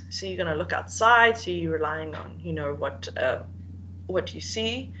facts. So you're going to look outside, so you're relying on, what you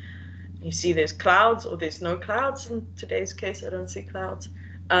see. You see there's clouds or there's no clouds. In today's case, I don't see clouds.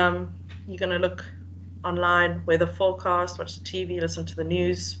 You're going to look online, weather forecast, watch the TV, listen to the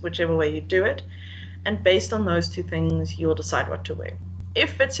news, whichever way you do it. And based on those two things, you'll decide what to wear.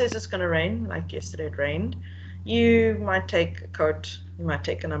 If it says it's going to rain, like yesterday it rained, you might take a coat, you might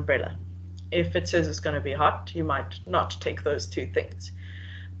take an umbrella. If it says it's going to be hot, you might not take those two things.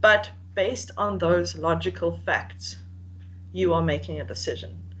 But based on those logical facts, you are making a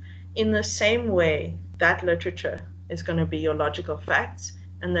decision. In the same way, that literature is going to be your logical facts,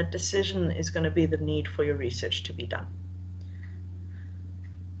 and that decision is going to be the need for your research to be done.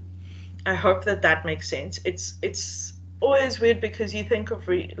 I hope that makes sense. It's always weird because you think of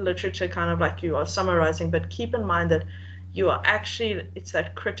literature kind of like you are summarizing, but keep in mind that you are actually, it's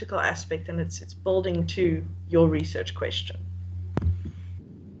that critical aspect, and it's building to your research question.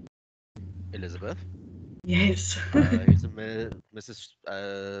 Elizabeth? Yes. Here's Mrs.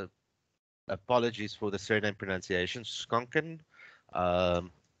 Apologies for the surname pronunciation. Skonken,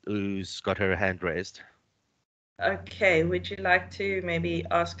 who's got her hand raised. Okay, would you like to maybe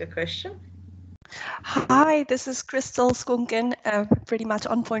ask a question? Hi, this is Crystal Skunken, pretty much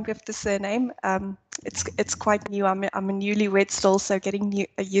on point with the surname. It's quite new. I'm a newlywed still, so getting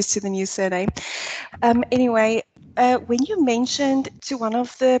used to the new surname. Anyway, when you mentioned to one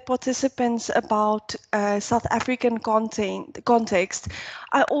of the participants about South African context,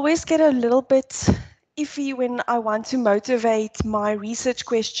 I always get a little bit iffy when I want to motivate my research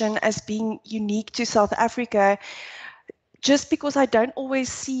question as being unique to South Africa, just because I don't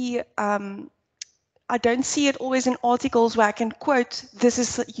always see I don't see it always in articles where I can quote, this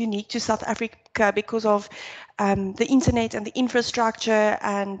is unique to South Africa because of the internet and the infrastructure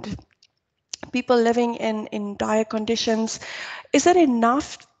and people living in dire conditions. Is it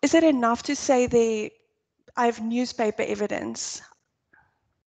enough? Is it enough to say I have newspaper evidence?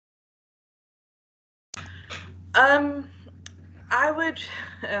 I would.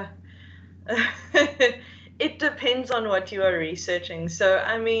 It depends on what you are researching. So,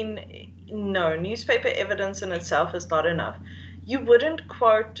 I mean, no, newspaper evidence in itself is not enough. You wouldn't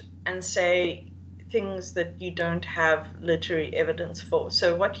quote and say things that you don't have literary evidence for.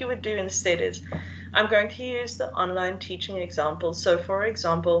 So, what you would do instead is, I'm going to use the online teaching example. So, for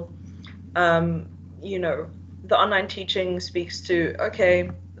example, you know, the online teaching speaks to, okay,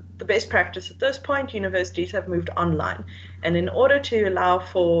 the best practice at this point, universities have moved online. And in order to allow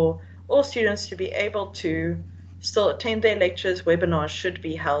for all students to be able to still attend their lectures, webinars should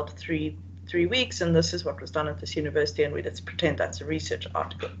be held three weeks, and this is what was done at this university, and let's pretend that's a research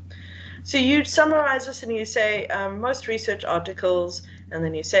article. So you summarize this and you say most research articles, and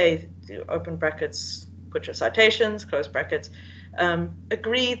then you say, open brackets, put your citations, close brackets,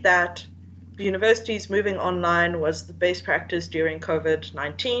 agree that the universities moving online was the best practice during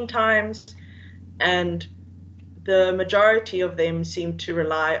COVID-19 times, and the majority of them seem to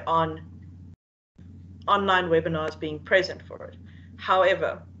rely on online webinars being present for it.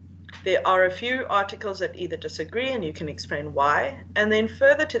 However, there are a few articles that either disagree, and you can explain why. And then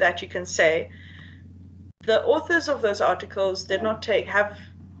further to that, you can say the authors of those articles have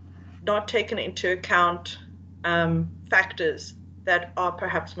not taken into account factors that are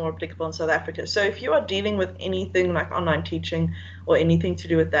perhaps more applicable in South Africa. So if you are dealing with anything like online teaching or anything to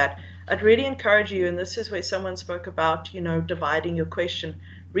do with that, I'd really encourage you, and this is where someone spoke about, you know, dividing your question,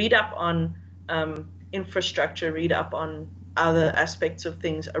 read up on infrastructure, read up on other aspects of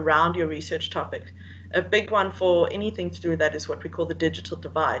things around your research topic. A big one for anything to do with that is what we call the digital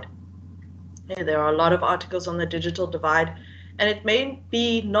divide. Yeah, there are a lot of articles on the digital divide, and it may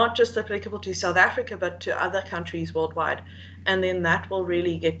be not just applicable to South Africa, but to other countries worldwide. And then that will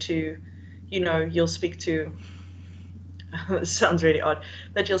really get to, you know, you'll speak to, this sounds really odd,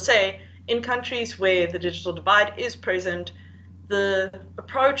 but you'll say, in countries where the digital divide is present, the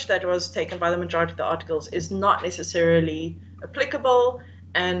approach that was taken by the majority of the articles is not necessarily applicable,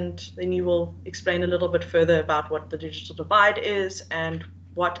 and then you will explain a little bit further about what the digital divide is and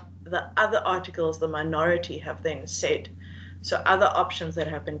what the other articles, the minority, have then said. So other options that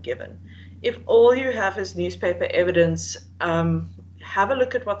have been given. If all you have is newspaper evidence, have a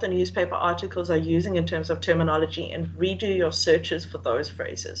look at what the newspaper articles are using in terms of terminology and redo your searches for those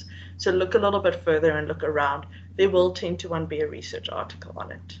phrases. So look a little bit further and look around. There will tend to be a research article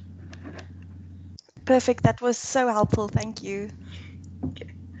on it. Perfect. That was so helpful. Thank you.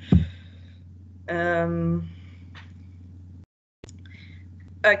 Okay.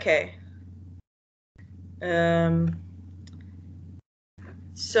 Okay.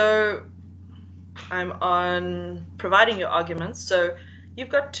 So I'm on providing your arguments. So you've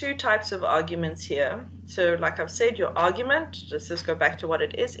got two types of arguments here. So like I've said, your argument, let's just go back to what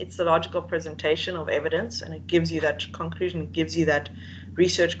it is. It's the logical presentation of evidence, and it gives you that conclusion, it gives you that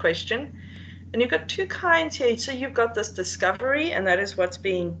research question. And you've got two kinds here. So you've got this discovery, and that is what's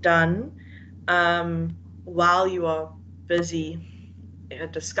being done while you are busy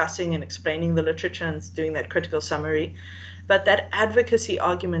discussing and explaining the literature and doing that critical summary. But that advocacy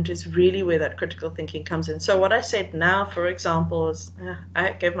argument is really where that critical thinking comes in. So what I said now, for example, is,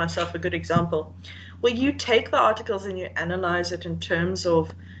 I gave myself a good example, where you take the articles and you analyze it in terms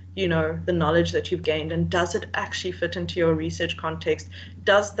of, you know, the knowledge that you've gained, and does it actually fit into your research context?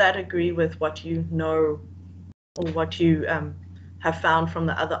 Does that agree with what you know or what you have found from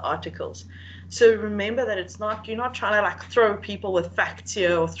the other articles? So remember that you're not trying to like throw people with facts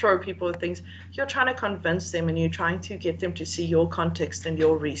here or throw people with things. You're trying to convince them, and you're trying to get them to see your context and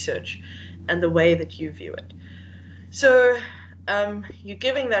your research and the way that you view it. So you're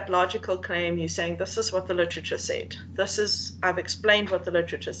giving that logical claim. You're saying, this is what the literature said. I've explained what the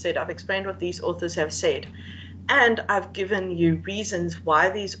literature said. I've explained what these authors have said. And I've given you reasons why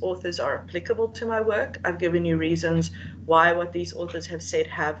these authors are applicable to my work. I've given you reasons why what these authors have said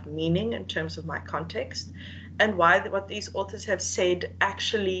have meaning in terms of my context, and why what these authors have said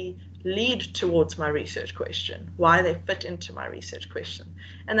actually lead towards my research question, why they fit into my research question.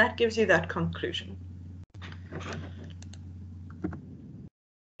 And that gives you that conclusion.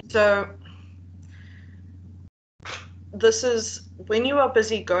 So this is when you are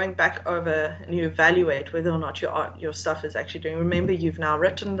busy going back over and you evaluate whether or not your stuff is actually doing. Remember, you've now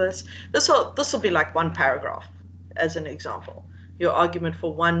written this. This will be like one paragraph as an example, your argument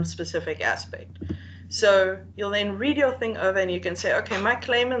for one specific aspect. So you'll then read your thing over and you can say, okay, my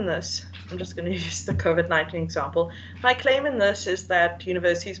claim in this, I'm just going to use the COVID-19 example. My claim in this is that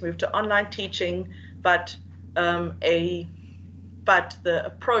universities moved to online teaching, but the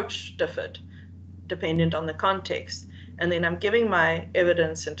approach differed dependent on the context. And then I'm giving my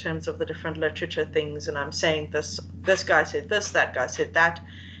evidence in terms of the different literature things, and I'm saying this guy said this, that guy said that.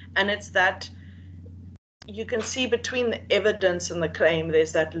 And it's that you can see between the evidence and the claim,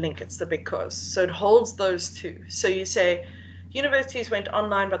 there's that link, it's the because. So it holds those two. So you say universities went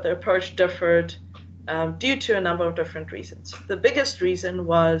online, but the approach differed due to a number of different reasons. The biggest reason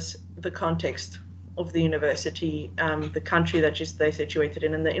was the context of the university, the country that they're situated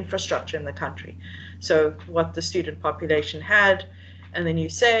in, and the infrastructure in the country. So what the student population had, and then you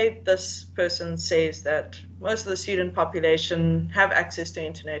say, this person says that most of the student population have access to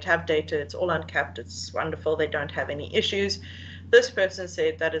internet, have data, it's all uncapped, it's wonderful, they don't have any issues. This person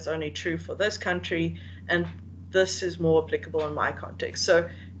said that is only true for this country, and this is more applicable in my context. So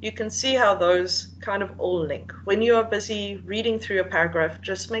you can see how those kind of all link. When you are busy reading through a paragraph,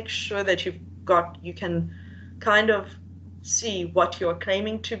 just make sure that you can kind of see what you're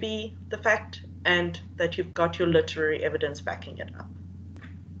claiming to be the fact, and that you've got your literary evidence backing it up.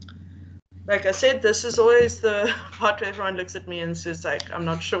 Like I said, this is always the part where everyone looks at me and says, like, I'm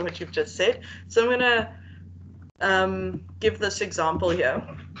not sure what you've just said. So I'm going to give this example here.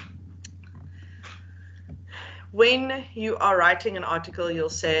 When you are writing an article, you'll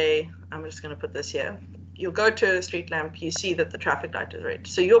say, I'm just going to put this here. You'll go to a street lamp, you see that the traffic light is red.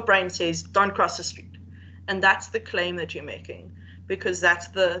 So your brain says, don't cross the street. And that's the claim that you're making, because that's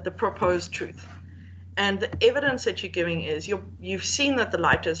the proposed truth. And the evidence that you're giving is you've seen that the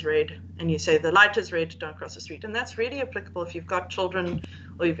light is red, and you say the light is red, don't cross the street. And that's really applicable if you've got children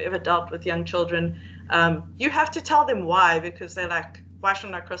or you've ever dealt with young children. You have to tell them why, because they're like, why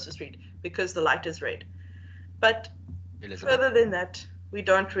shouldn't I cross the street? Because the light is red. But Elizabeth, further than that, we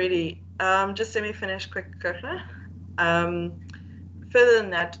don't really, just let me finish quick, Kirchner. Further than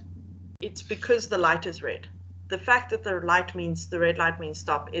that, it's because the light is red. The fact that the red light means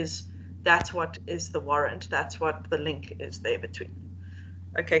stop that's what is the warrant. That's what the link is there between.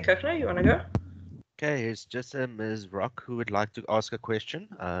 Okay, Kirchner, you want to go? Okay, here's just Ms. Rock who would like to ask a question.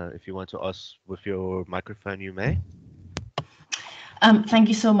 If you want to ask with your microphone, you may. Thank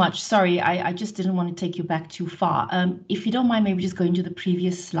you so much. Sorry, I just didn't want to take you back too far. If you don't mind, maybe just going to the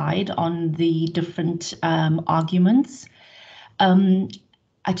previous slide on the different arguments.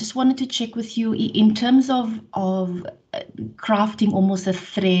 I just wanted to check with you in terms of crafting almost a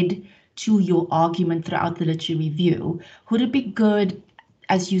thread to your argument throughout the literary review. Would it be good,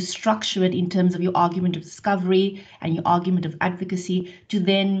 as you structure it in terms of your argument of discovery and your argument of advocacy, to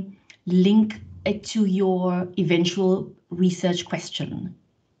then link it to your eventual research question?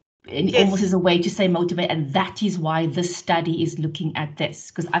 And yes, almost as a way to say motivate, and that is why this study is looking at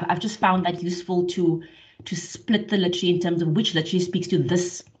this, because I've just found that useful to split the literature in terms of which literature speaks to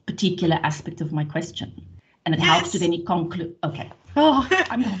this particular aspect of my question, and it helps to then conclude. Okay. Oh,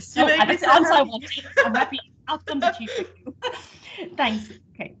 I'm so that's the answer I wanted. I'm happy. Outcome achieved. Thanks.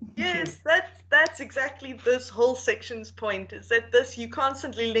 Okay. Yes, that's exactly this whole section's point, is that you're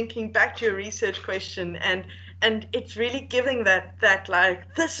constantly linking back to your research question, and it's really giving that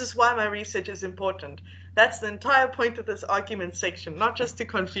like, this is why my research is important. That's the entire point of this argument section, not just to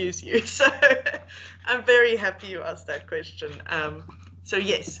confuse you. So I'm very happy you asked that question. So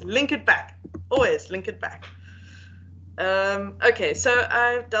yes, link it back. Always link it back. Okay, so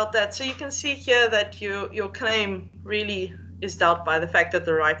I've dealt that. So you can see here that your claim really is dealt by the fact that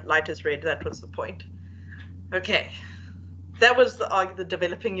the light is red. That was the point. Okay, that was the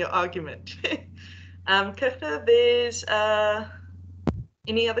developing your argument. Kirchner, there's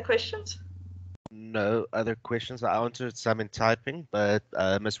any other questions? No other questions. I answered some in typing, but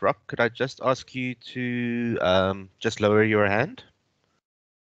Ms. Rock, could I just ask you to just lower your hand?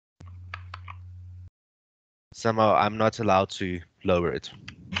 somehow I'm not allowed to lower it.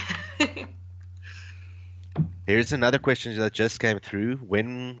 Here's another question that just came through.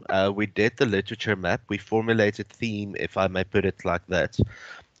 When we did the literature map, we formulated theme, if I may put it like that.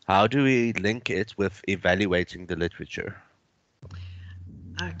 How do we link it with evaluating the literature?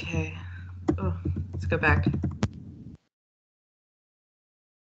 Okay. Oh, let's go back.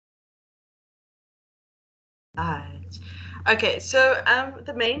 Right. Okay, so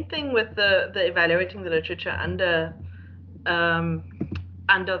the main thing with the evaluating the literature under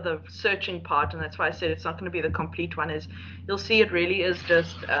the searching part, and that's why I said it's not going to be the complete one, is you'll see it really is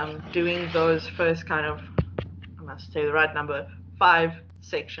just doing those first kind of, I must say the right number, 5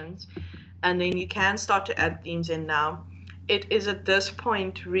 sections, and then you can start to add themes in now. It is at this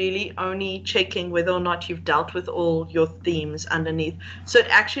point really only checking whether or not you've dealt with all your themes underneath. So it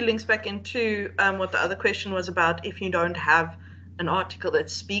actually links back into what the other question was about. If you don't have an article that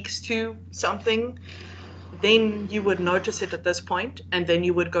speaks to something, then you would notice it at this point, and then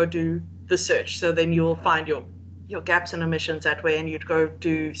you would go do the search. So then you'll find your gaps and omissions that way, and you'd go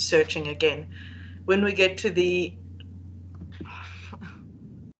do searching again. When we get to the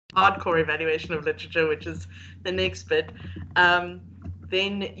hardcore evaluation of literature, which is the next bit,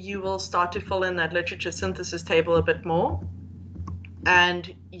 then you will start to fill in that literature synthesis table a bit more,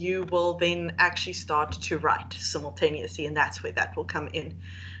 and you will then actually start to write simultaneously, and that's where that will come in.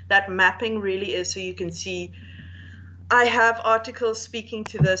 That mapping really is so you can see, I have articles speaking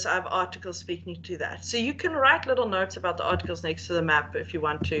to this, I have articles speaking to that. So you can write little notes about the articles next to the map if you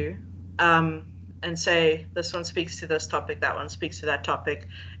want to, and say this one speaks to this topic, that one speaks to that topic.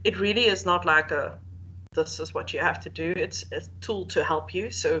 It really is not like this is what you have to do. It's a tool to help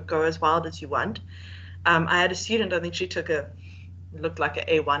you, so go as wild as you want. I had a student, I think she took it looked like an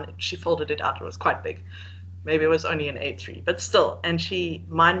A1, she folded it out, it was quite big. Maybe it was only an A3, but still. And she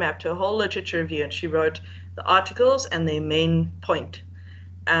mind mapped her whole literature review, and she wrote the articles and their main point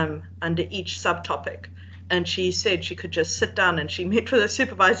under each subtopic. And she said she could just sit down, and she met with a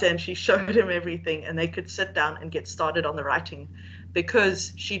supervisor and she showed him everything, and they could sit down and get started on the writing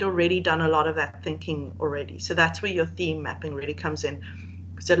because she'd already done a lot of that thinking already. So that's where your theme mapping really comes in,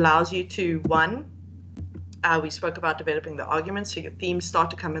 because it allows you to, one, we spoke about developing the arguments, so your themes start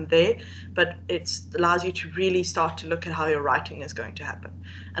to come in there, but it allows you to really start to look at how your writing is going to happen.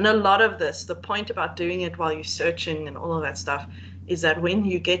 And a lot of this, the point about doing it while you're searching and all of that stuff, is that when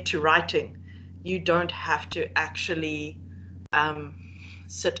you get to writing, you don't have to actually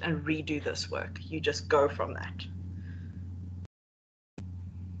sit and redo this work. You just go from that.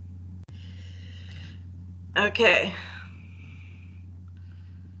 Okay.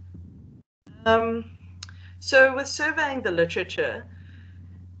 So with surveying the literature,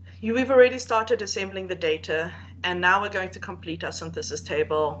 we've already started assembling the data, and now we're going to complete our synthesis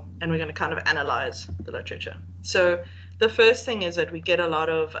table, and we're going to kind of analyze the literature. So the first thing is that we get a lot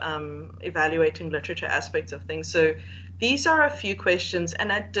of evaluating literature aspects of things. So these are a few questions,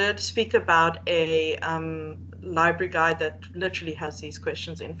 and I did speak about a library guide that literally has these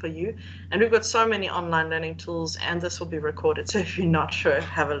questions in for you. And we've got so many online learning tools, and this will be recorded, so if you're not sure,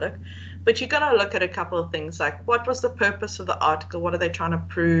 have a look. But you're going to look at a couple of things like, what was the purpose of the article? What are they trying to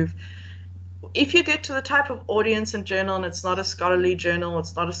prove? If you get to the type of audience and journal, and it's not a scholarly journal,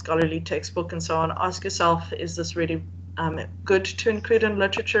 it's not a scholarly textbook and so on, ask yourself, is this really good to include in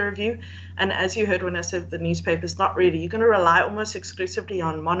literature review? And as you heard when I said the newspapers, not really. You're going to rely almost exclusively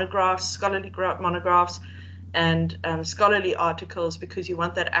on monographs, scholarly monographs, and scholarly articles, because you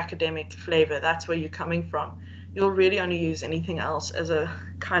want that academic flavor. That's where you're coming from. You'll really only use anything else as a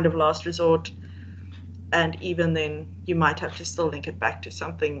kind of last resort, and even then you might have to still link it back to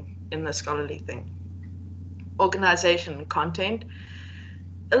something in the scholarly thing. Organization and content.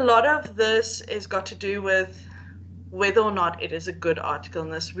 A lot of this has got to do with whether or not it is a good article,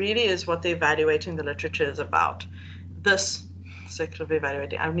 and this really is what the evaluating the literature is about. This section of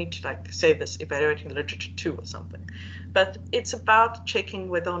evaluating, I need to say this, evaluating the literature 2 or something. But it's about checking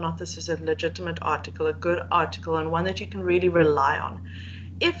whether or not this is a legitimate article, a good article, and one that you can really rely on.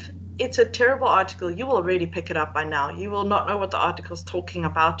 If it's a terrible article, you will already pick it up by now. You will not know what the article is talking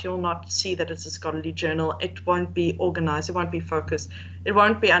about. You will not see that it's a scholarly journal. It won't be organized. It won't be focused. It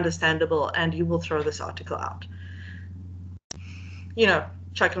won't be understandable, and you will throw this article out. You know,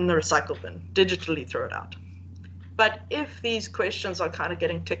 chuck it in the recycle bin, digitally throw it out. But if these questions are kind of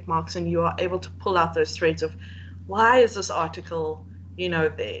getting tick marks, and you are able to pull out those threads of, why is this article,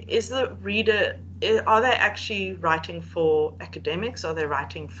 there? Is the reader, are they actually writing for academics? Are they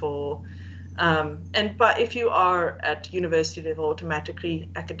writing for, but if you are at university level, automatically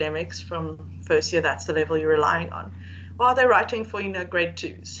academics from first year, that's the level you're relying on. Or are they writing for, grade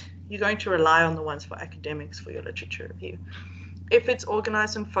 2s? you're going to rely on the ones for academics for your literature review. If it's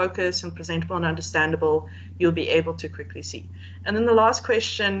organized and focused and presentable and understandable, you'll be able to quickly see. And then the last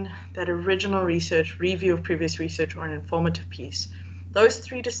question, that original research, review of previous research, or an informative piece, those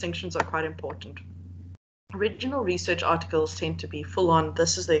three distinctions are quite important. Original research articles tend to be full on,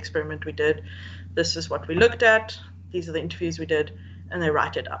 this is the experiment we did, this is what we looked at, these are the interviews we did, and they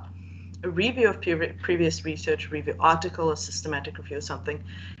write it up. A review of previous research, review article, a systematic review or something,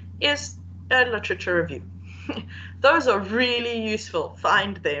 is a literature review. Those are really useful.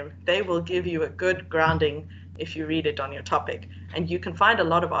 Find them. They will give you a good grounding if you read it on your topic. And you can find a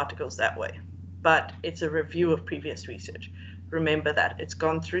lot of articles that way. But it's a review of previous research. Remember that. It's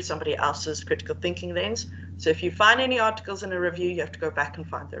gone through somebody else's critical thinking lens. So if you find any articles in a review, you have to go back and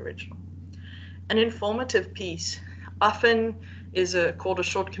find the original. An informative piece often is called a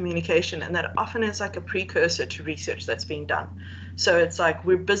short communication, and that often is like a precursor to research that's being done. So it's like,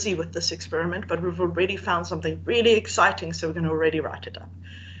 we're busy with this experiment, but we've already found something really exciting, so we're going to already write it up.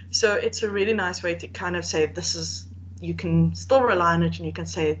 So it's a really nice way to kind of say, this is, you can still rely on it, and you can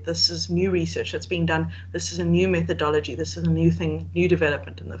say, this is new research that's being done, this is a new methodology, this is a new thing, new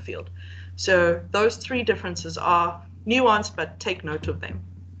development in the field. So those three differences are nuanced, but take note of them.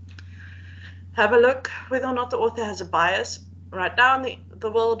 Have a look whether or not the author has a bias. Right now in the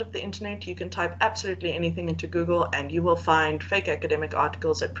world of the internet, you can type absolutely anything into Google and you will find fake academic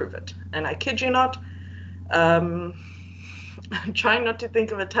articles that prove it. And I kid you not, I'm trying not to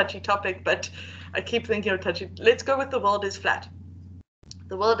think of a touchy topic, but I keep thinking of touchy. Let's go with the world is flat.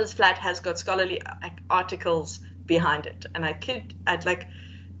 The world is flat has got scholarly articles behind it. And I'd like,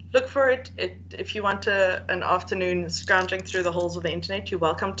 look for it. If you want an afternoon scrounging through the halls of the internet, you're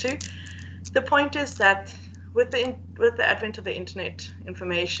welcome to. The point is that with the advent of the internet,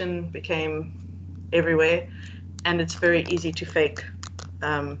 information became everywhere, and it's very easy to fake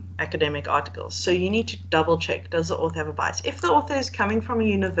academic articles. So you need to double check, does the author have a bias? If the author is coming from a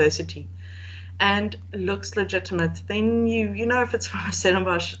university and looks legitimate, then you know if it's from a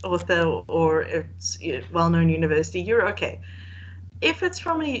Stellenbosch author or it's a well-known university, you're okay. If it's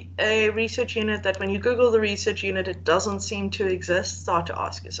from a research unit that when you Google the research unit, it doesn't seem to exist, start to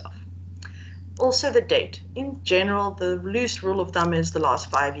ask yourself. Also the date. In general, the loose rule of thumb is the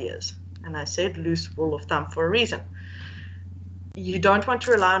last 5 years. And I said loose rule of thumb for a reason. You don't want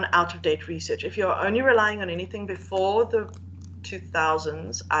to rely on out-of-date research. If you're only relying on anything before the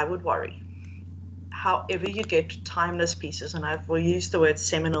 2000s, I would worry. However, you get timeless pieces, and I've used the word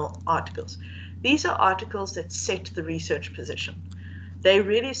seminal articles. These are articles that set the research position. They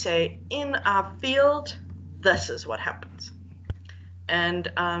really say, in our field, this is what happens.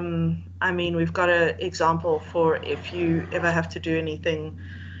 And I mean, we've got an example for if you ever have to do anything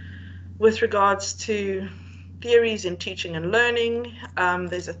with regards to theories in teaching and learning.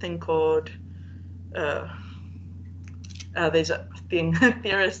 There's a thing called, there's a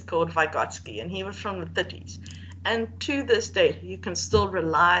theorist called Vygotsky, and he was from the 30s. And to this day, you can still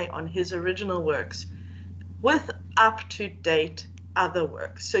rely on his original works with up-to-date other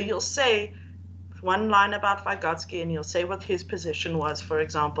works. So you'll say one line about Vygotsky and you'll say what his position was, for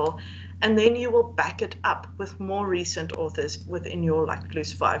example, and then you will back it up with more recent authors within your like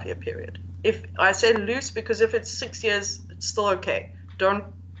loose 5-year period. If I say loose because if it's 6 years, it's still okay. Don't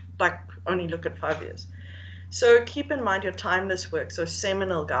like only look at 5 years. So keep in mind your timeless works, so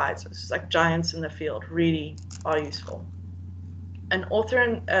seminal guides, like giants in the field, really are useful. An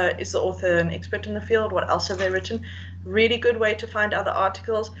author, is the author an expert in the field? What else have they written? Really good way to find other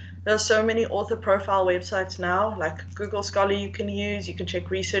articles. There are so many author profile websites now, like Google Scholar you can use. You can check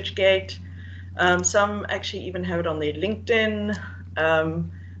ResearchGate. Some actually even have it on their LinkedIn.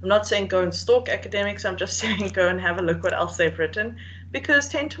 I'm not saying go and stalk academics. I'm just saying go and have a look what else they've written. Because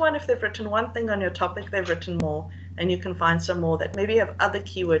 10 to 1, if they've written one thing on your topic, they've written more. And you can find some more that maybe have other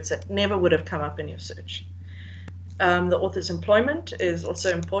keywords that never would have come up in your search. The author's employment is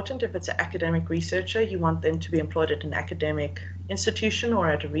also important. If it's an academic researcher, you want them to be employed at an academic institution or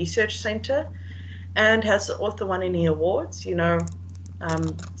at a research center. And has the author won any awards? You know,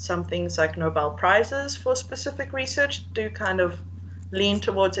 some things like Nobel Prizes for specific research do kind of lean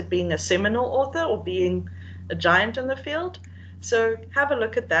towards it being a seminal author or being a giant in the field. So have a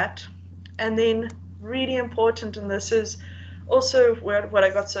look at that. And then really important, and this is also what I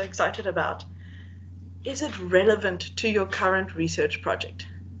got so excited about, is it relevant to your current research project?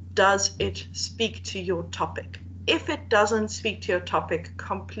 Does it speak to your topic? If it doesn't speak to your topic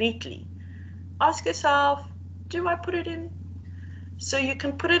completely, ask yourself, do I put it in? So you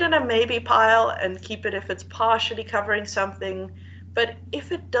can put it in a maybe pile and keep it if it's partially covering something. But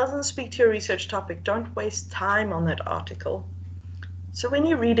if it doesn't speak to your research topic, don't waste time on that article. So when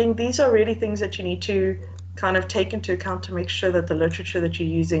you're reading, these are really things that you need to kind of take into account to make sure that the literature that you're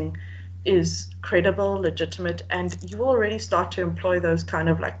using is credible, legitimate, and you already start to employ those kind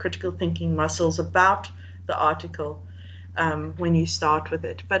of like critical thinking muscles about the article when you start with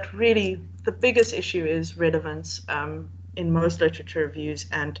it. But really, the biggest issue is relevance in most literature reviews,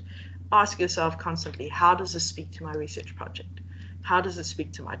 and ask yourself constantly, how does this speak to my research project? How does it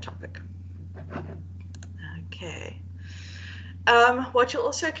speak to my topic? Okay. What you'll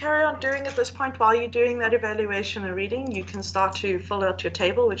also carry on doing at this point while you're doing that evaluation and reading, you can start to fill out your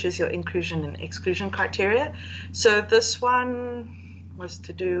table, which is your inclusion and exclusion criteria. So this one was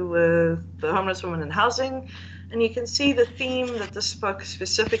to do with the homeless woman in housing. And you can see the theme that this spoke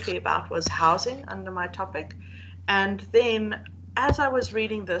specifically about was housing under my topic. And then as I was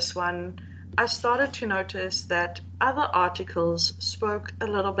reading this one, I started to notice that other articles spoke a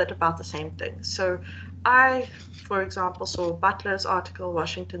little bit about the same thing. So I, for example, saw Butler's article,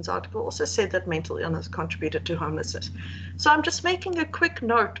 Washington's article, also said that mental illness contributed to homelessness. So I'm just making a quick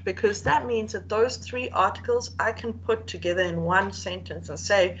note, because that means that those 3 articles I can put together in one sentence and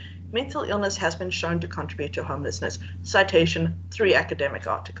say, mental illness has been shown to contribute to homelessness. Citation, 3 academic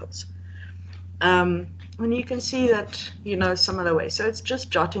articles. And you can see that, you know, some other way. So it's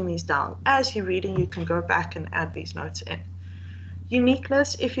just jotting these down. As you're reading, you can go back and add these notes in.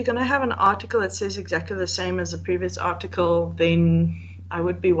 Uniqueness, if you're going to have an article that says exactly the same as the previous article, then I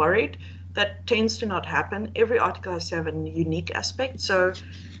would be worried. That tends to not happen. Every article has to have a unique aspect. So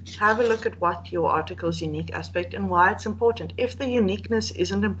have a look at what your article's unique aspect and why it's important. If the uniqueness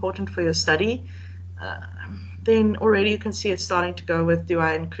isn't important for your study, then already you can see it's starting to go with, do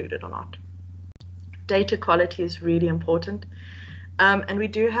I include it or not? Data quality is really important. And we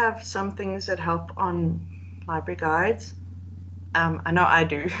do have some things that help on library guides. I know I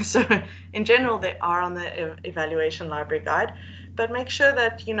do. So in general, they are on the evaluation library guide, but make sure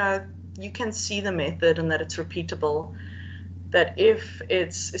that, you know, you can see the method and that it's repeatable, that if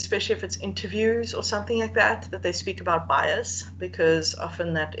it's, especially if it's interviews or something like that, that they speak about bias, because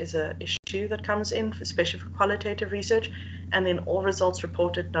often that is an issue that comes in, especially for qualitative research, and then all results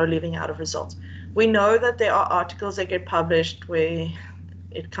reported, no leaving out of results. We know that there are articles that get published where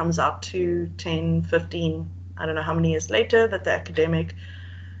it comes out to 10, 15, I don't know how many years later, that the academic,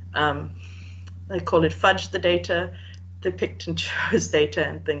 they call it fudge the data, they picked and chose data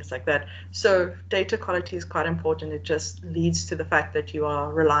and things like that. So data quality is quite important. It just leads to the fact that you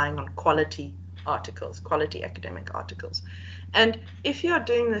are relying on quality articles, quality academic articles. And if you are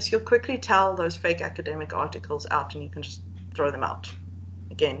doing this, you'll quickly tell those fake academic articles out and you can just throw them out.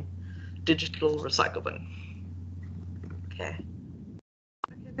 Again, digital recycle bin. Okay.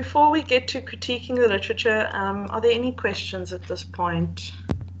 Before we get to critiquing the literature, are there any questions at this point?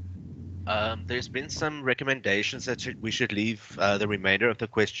 There's been some recommendations that we should leave the remainder of the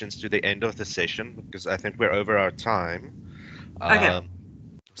questions to the end of the session, because I think we're over our time. Okay.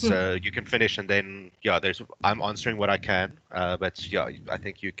 So you can finish, and then, yeah, I'm answering what I can, but yeah, I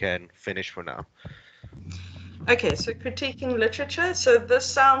think you can finish for now. Okay, so critiquing literature. So this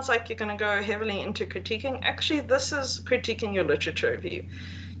sounds like you're going to go heavily into critiquing. Actually, this is critiquing your literature review.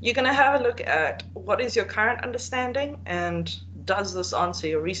 You're going to have a look at what is your current understanding and does this answer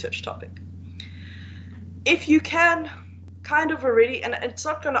your research topic. If you can kind of already, and it's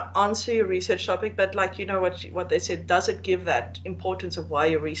not going to answer your research topic, but like, you know what they said, does it give that importance of why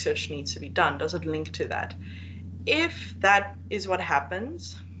your research needs to be done? Does it link to that? If that is what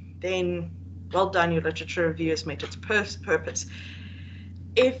happens, then well done, your literature review has met its purpose.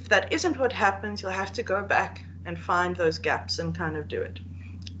 If that isn't what happens, you'll have to go back and find those gaps and kind of do it.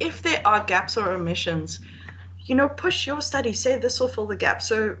 If there are gaps or omissions, you know, push your study, say this will fill the gap.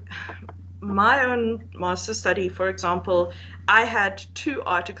 So my own master's study, for example, I had 2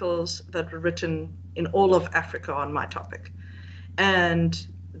 articles that were written in all of Africa on my topic. And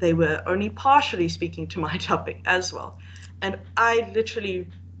they were only partially speaking to my topic as well. And I literally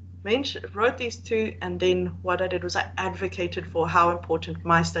wrote these 2, and then what I did was I advocated for how important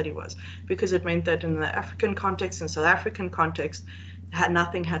my study was, because it meant that in the African context and South African context,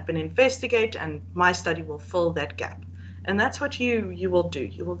 nothing had been investigated, and my study will fill that gap. And that's what you will do.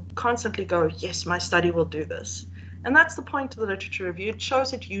 You will constantly go, yes, my study will do this. And that's the point of the literature review. It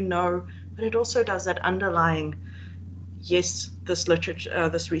shows that you know, but it also does that underlying, yes, this literature,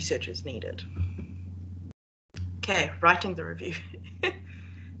 this research is needed. Okay, writing the review.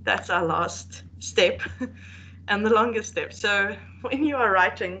 That's our last step and the longest step. So when you are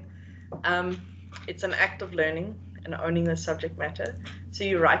writing, it's an act of learning and owning the subject matter. So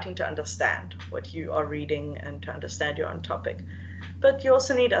you're writing to understand what you are reading and to understand your own topic. But you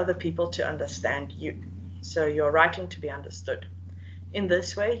also need other people to understand you. So you're writing to be understood. In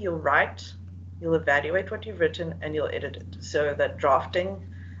this way, you'll write, you'll evaluate what you've written, and you'll edit it. So that drafting,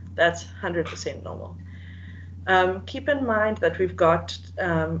 that's 100% normal. Keep in mind that we've got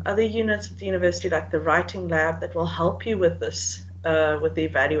other units at the university, like the writing lab, that will help you with this, with the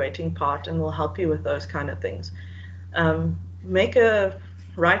evaluating part, and will help you with those kind of things. Make a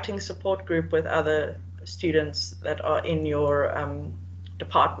writing support group with other students that are in your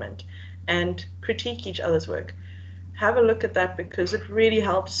department and critique each other's work. Have a look at that, because it really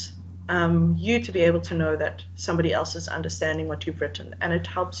helps you to be able to know that somebody else is understanding what you've written, and it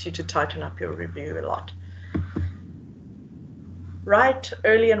helps you to tighten up your review a lot. Write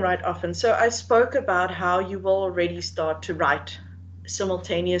early and write often. So I spoke about how you will already start to write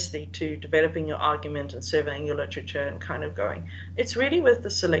simultaneously to developing your argument and surveying your literature and kind of going. It's really with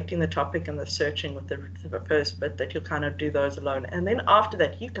the selecting the topic and the searching with the first bit that you'll kind of do those alone. And then after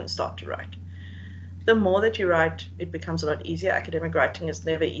that, you can start to write. The more that you write, it becomes a lot easier. Academic writing is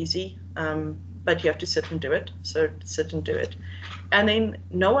never easy, but you have to sit and do it. So sit and do it. And then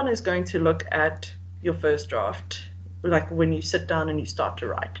no one is going to look at your first draft like when you sit down and you start to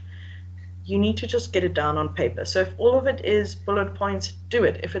write. You need to just get it down on paper. So if all of it is bullet points, do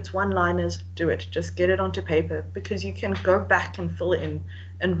it. If it's one-liners, do it. Just get it onto paper, because you can go back and fill in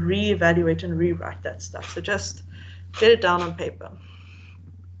and reevaluate and rewrite that stuff. So just get it down on paper.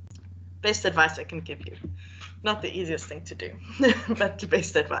 Best advice I can give you. Not the easiest thing to do, but the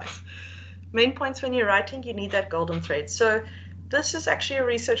best advice. Main points when you're writing, you need that golden thread. So this is actually a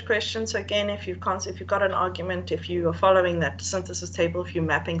research question. So again, if you've got an argument, if you are following that synthesis table, if you're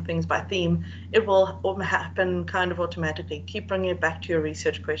mapping things by theme, it will happen kind of automatically. Keep bringing it back to your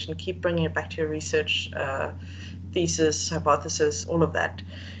research question. Keep bringing it back to your research thesis, hypothesis, all of that.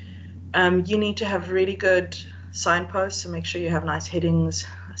 You need to have really good signposts, so make sure you have nice headings,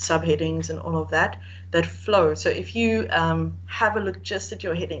 subheadings, and all of that flow. So if you have a look just at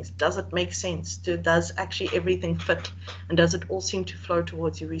your headings, does it make sense? Does actually everything fit? And does it all seem to flow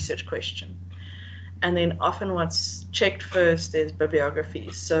towards your research question? And then often what's checked first is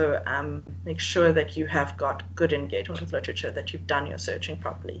bibliographies. So make sure that you have got good engagement with literature, that you've done your searching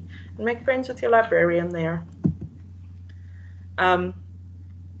properly. And make friends with your librarian there.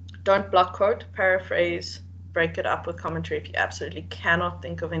 Don't block quote, paraphrase, break it up with commentary if you absolutely cannot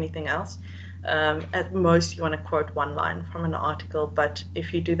think of anything else. At most, you want to quote one line from an article, but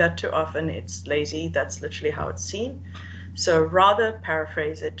if you do that too often, it's lazy. That's literally how it's seen. So rather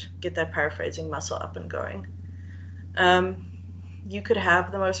paraphrase it, get that paraphrasing muscle up and going. You could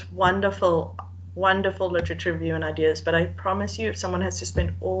have the most wonderful literature review and ideas, but I promise you, if someone has to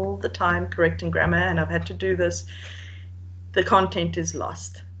spend all the time correcting grammar, and I've had to do this, the content is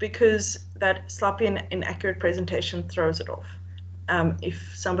lost, because that sloppy and inaccurate presentation throws it off.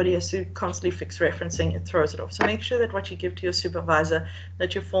 If somebody has to constantly fix referencing, it throws it off. So make sure that what you give to your supervisor,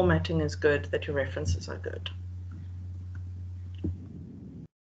 that your formatting is good, that your references are good.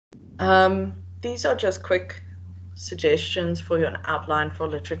 These are just quick suggestions for your outline for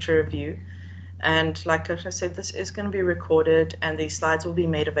literature review. And like I said, this is going to be recorded and these slides will be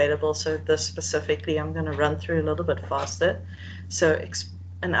made available. So this specifically, I'm going to run through a little bit faster. So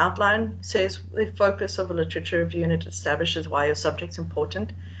an outline says the focus of a literature review, and it establishes why your subject's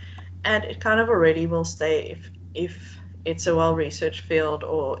important. And it kind of already will say if it's a well-researched field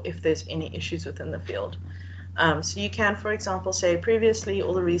or if there's any issues within the field. So you can, for example, say previously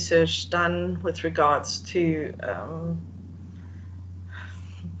all the research done with regards to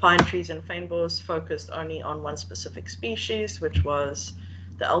pine trees and fynbos focused only on one specific species, which was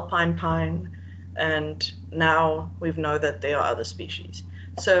the alpine pine, and now we know that there are other species.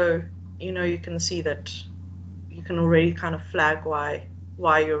 So, you can see that you can already kind of flag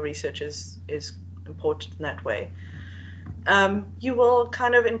why your research is important in that way. You will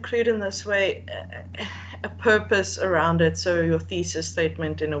kind of include in this way a purpose around it, so your thesis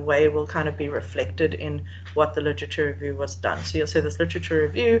statement in a way will kind of be reflected in what the literature review was done. So you'll say this literature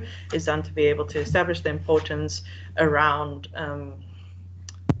review is done to be able to establish the importance around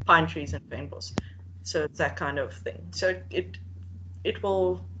pine trees and fynbos. So it's that kind of thing. So it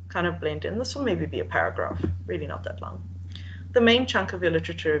will kind of blend in. This will maybe be a paragraph, really not that long. The main chunk of your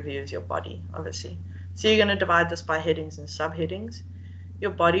literature review is your body, obviously. So you're going to divide this by headings and subheadings. Your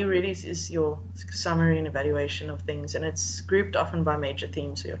body really is your summary and evaluation of things, and it's grouped often by major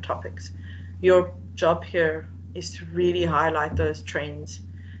themes or your topics. Your job here is to really highlight those trends.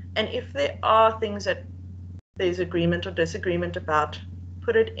 And if there are things that there's agreement or disagreement about,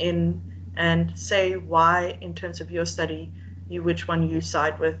 put it in and say why, in terms of your study, which one you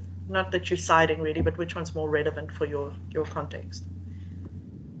side with. Not that you're siding really, but which one's more relevant for your context.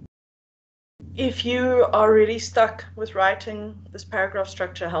 if you are really stuck with writing, this paragraph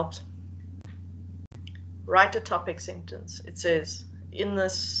structure helps. Write a topic sentence. It says, in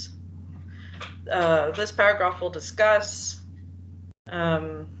this this paragraph will discuss,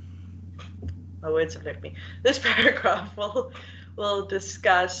 my words have left me. This paragraph will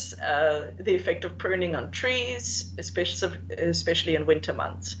discuss the effect of pruning on trees, especially in winter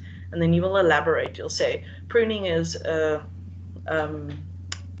months. And then you will elaborate. You'll say, pruning is a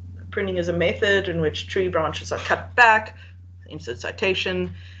method in which tree branches are cut back, insert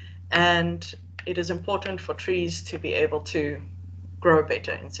citation, and it is important for trees to be able to grow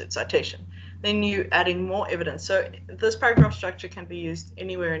better, insert citation. Then you adding more evidence. So this paragraph structure can be used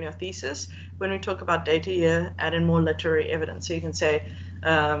anywhere in your thesis. When we talk about data here, add in more literary evidence. So you can say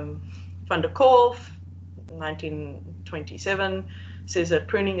Van der Kolff, 1927, says that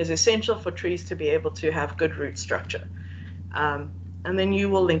pruning is essential for trees to be able to have good root structure. And then you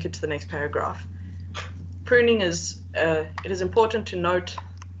will link it to the next paragraph. Pruning is, it is important to note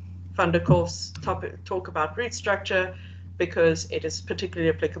Van der Kolff's talk about root structure because it is particularly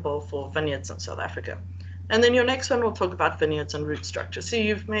applicable for vineyards in South Africa. And then your next one will talk about vineyards and root structure. So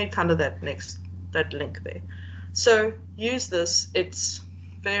you've made kind of that link there. So use this. It's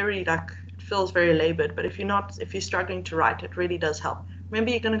very it feels very labored, but if you're struggling to write, it really does help.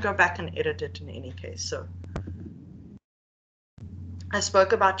 Remember, you're going to go back and edit it in any case. So I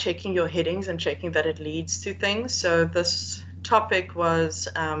spoke about checking your headings and checking that it leads to things. So this topic was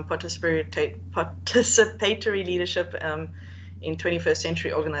participatory leadership in 21st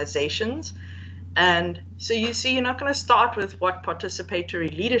century organizations. And so you see, you're not going to start with what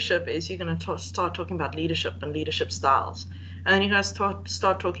participatory leadership is. You're going to start talking about leadership and leadership styles. And then you're going to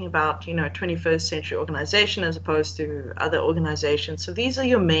start talking about, 21st century organization as opposed to other organizations. So these are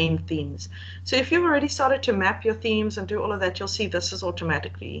your main themes. So if you've already started to map your themes and do all of that, you'll see this is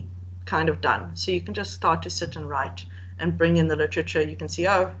automatically kind of done. So you can just start to sit and write and bring in the literature. You can see,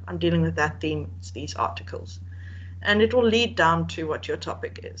 oh, I'm dealing with that theme, it's these articles. And it will lead down to what your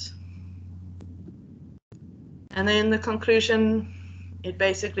topic is. And then the conclusion, it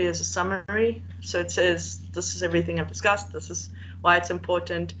basically is a summary. So it says, this is everything I've discussed. This is why it's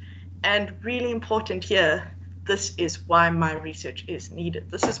important. And really important here, this is why my research is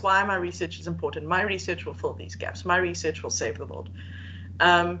needed. This is why my research is important. My research will fill these gaps. My research will save the world.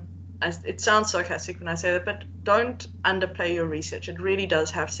 It sounds sarcastic when I say that, but don't underplay your research. It really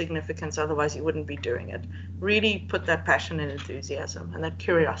does have significance. Otherwise, you wouldn't be doing it. Really put that passion and enthusiasm and that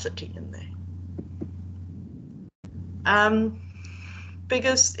curiosity in there.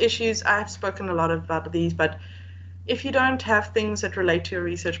 Biggest issues, I've spoken a lot about these, but if you don't have things that relate to your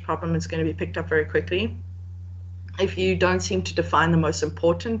research problem, it's going to be picked up very quickly. If you don't seem to define the most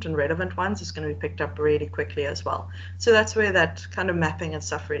important and relevant ones, it's going to be picked up really quickly as well. So that's where that kind of mapping and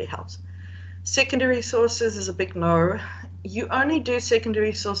stuff really helps. Secondary sources is a big no. You only do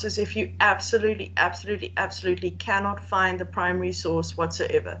secondary sources if you absolutely, absolutely, absolutely cannot find the primary source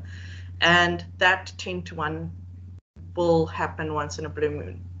whatsoever. And that 10-to-1 will happen once in a blue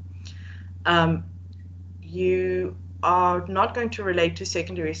moon. You are not going to relate to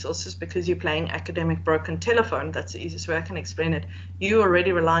secondary sources because you're playing academic broken telephone. That's the easiest way I can explain it. You're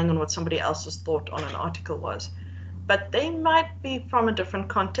already relying on what somebody else's thought on an article was. But they might be from a different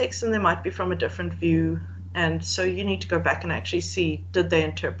context and they might be from a different view. And so you need to go back and actually see, did they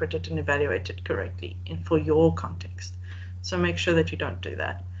interpret it and evaluate it correctly for your context? So make sure that you don't do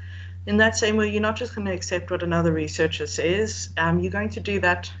that. In that same way, you're not just going to accept what another researcher says. You're going to do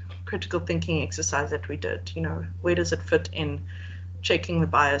that critical thinking exercise that we did. Where does it fit in checking the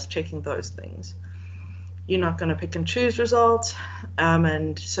bias, checking those things? You're not going to pick and choose results.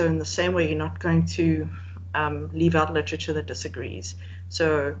 And so in the same way, you're not going to leave out literature that disagrees.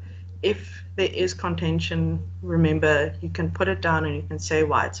 So if there is contention, remember, you can put it down and you can say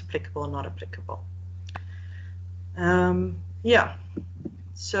why it's applicable or not applicable. Yeah.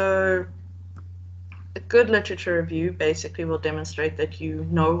 So a good literature review basically will demonstrate that you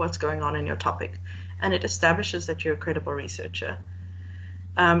know what's going on in your topic, and it establishes that you're a credible researcher.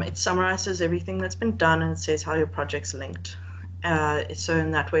 It summarizes everything that's been done and it says how your project's linked. So in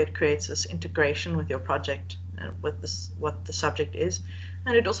that way, it creates this integration with your project and with what the subject is.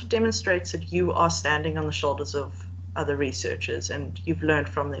 And it also demonstrates that you are standing on the shoulders of other researchers and you've learned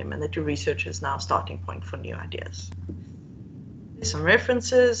from them, and that your research is now a starting point for new ideas. Some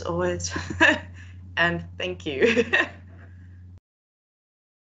references always, and thank you.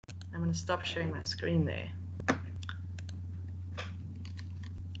 I'm going to stop sharing my screen there.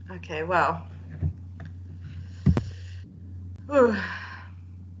 Okay, well.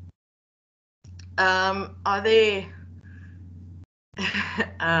 Are there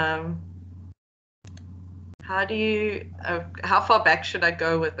how do you, how far back should I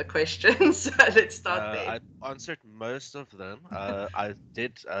go with the questions? Let's start there. I answered most of them. I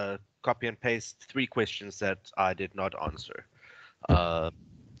did copy and paste 3 questions that I did not answer.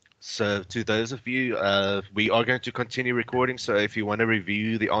 So to those of you, we are going to continue recording. So if you want to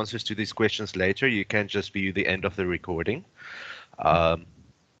review the answers to these questions later, you can just view the end of the recording.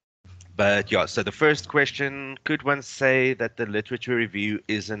 But yeah, so the first question, could one say that the literature review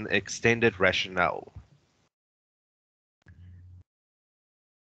is an extended rationale?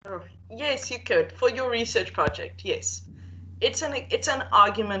 Oh, yes, you could. For your research project, yes. It's an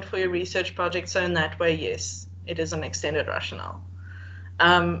argument for your research project, so in that way, yes, it is an extended rationale.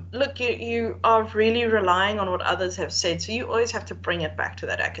 Look, you are really relying on what others have said, so you always have to bring it back to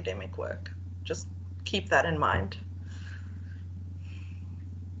that academic work. Just keep that in mind.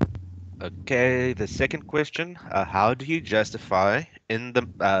 Okay, the second question, how do you justify in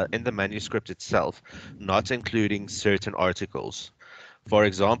the manuscript itself not including certain articles? For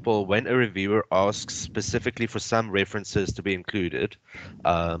example, when a reviewer asks specifically for some references to be included,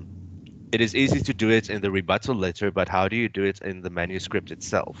 it is easy to do it in the rebuttal letter, but how do you do it in the manuscript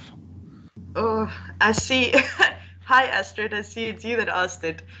itself? Oh, I see. Hi, Astrid. I see it's you that asked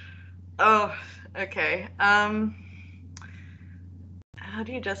it. Oh, okay. How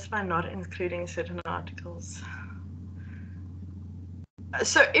do you justify not including certain articles?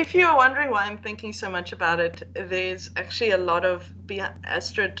 So if you're wondering why I'm thinking so much about it, there's actually a lot of,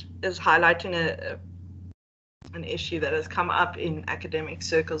 Astrid is highlighting an issue that has come up in academic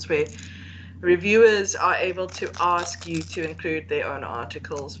circles where reviewers are able to ask you to include their own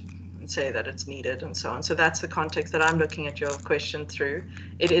articles and say that it's needed and so on. So that's the context that I'm looking at your question through.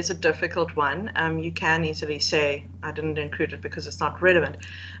 It is a difficult one. You can easily say, I didn't include it because it's not relevant.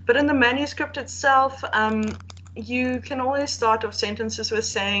 But in the manuscript itself, you can always start off sentences with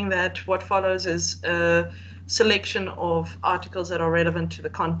saying that what follows is a selection of articles that are relevant to the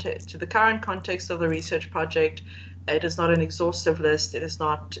context, to the current context of the research project. It is not an exhaustive list. It is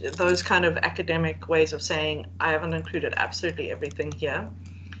not those kind of academic ways of saying, I haven't included absolutely everything here.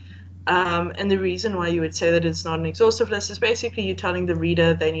 And the reason why you would say that it's not an exhaustive list is basically you telling the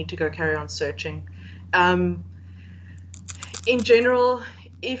reader they need to go carry on searching. In general,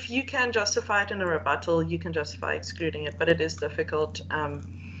 if you can justify it in a rebuttal, you can justify excluding it, but it is difficult.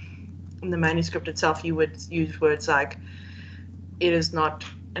 In the manuscript itself, you would use words like, it is not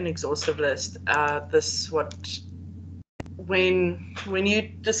an exhaustive list. When you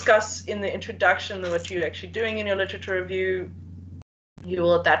discuss in the introduction what you're actually doing in your literature review, you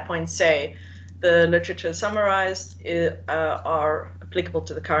will at that point say the literature summarized are applicable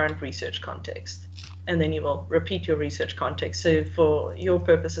to the current research context. And then you will repeat your research context. So for your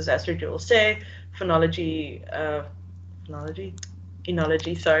purposes, Astrid, you will say enology,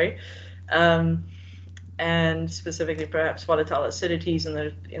 and specifically perhaps volatile acidities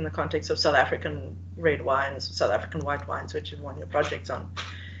in the context of South African red wines, South African white wines, which is one of your projects on.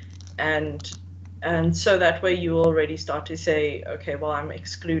 And so that way you already start to say, okay, well, I'm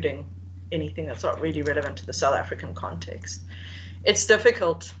excluding anything that's not really relevant to the South African context. It's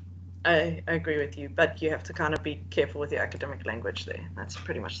difficult, I agree with you, but you have to kind of be careful with your academic language there. That's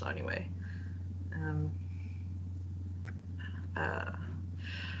pretty much the only way.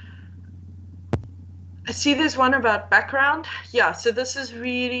 I see there's one about background. Yeah, so this is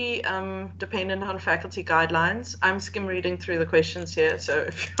really dependent on faculty guidelines. I'm skim reading through the questions here, so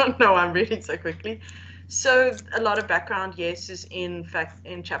if you don't know, I'm reading so quickly. So a lot of background, yes, is in fact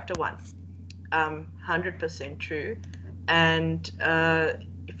in chapter 1, 100% true. And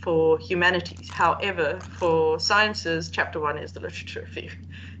for humanities, however, for sciences, chapter 1 is the literature review.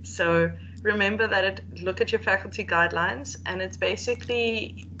 So remember that look at your faculty guidelines, and it's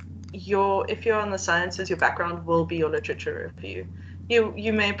basically if you're on the sciences, your background will be your literature review.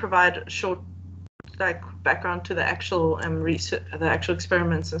 You may provide short background to the actual research, the actual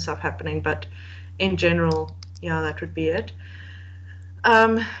experiments and stuff happening, but in general, yeah, that would be it.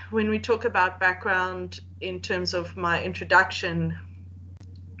 When we talk about background in terms of my introduction,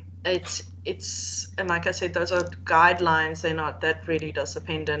 it's and like I said, those are guidelines. They're not, that really does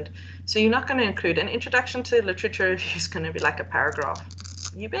dependent. So you're not going to include an introduction to literature review is going to be like a paragraph.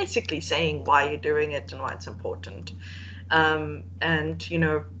 You're basically saying why you're doing it and why it's important, and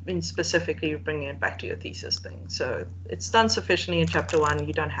in specifically bringing it back to your thesis thing. So it's done sufficiently in chapter 1.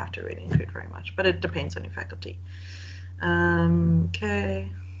 You don't have to really include very much, but it depends on your faculty. Okay,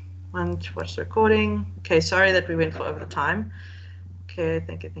 watch the recording. Okay, sorry that we went over the time. Okay,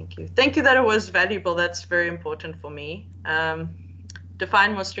 thank you that it was valuable. That's very important for me.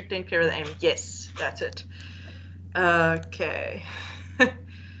 Define more strictly and clear the aim. Yes, that's it. Okay.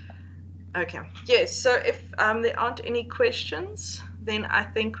 Okay. Yes. So if there aren't any questions, then I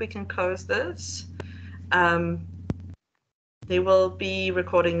think we can close this. There will be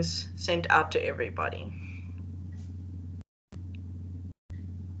recordings sent out to everybody.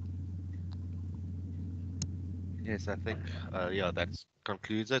 Yes, I think, yeah, that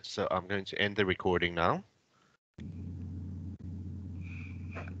concludes it. So I'm going to end the recording now.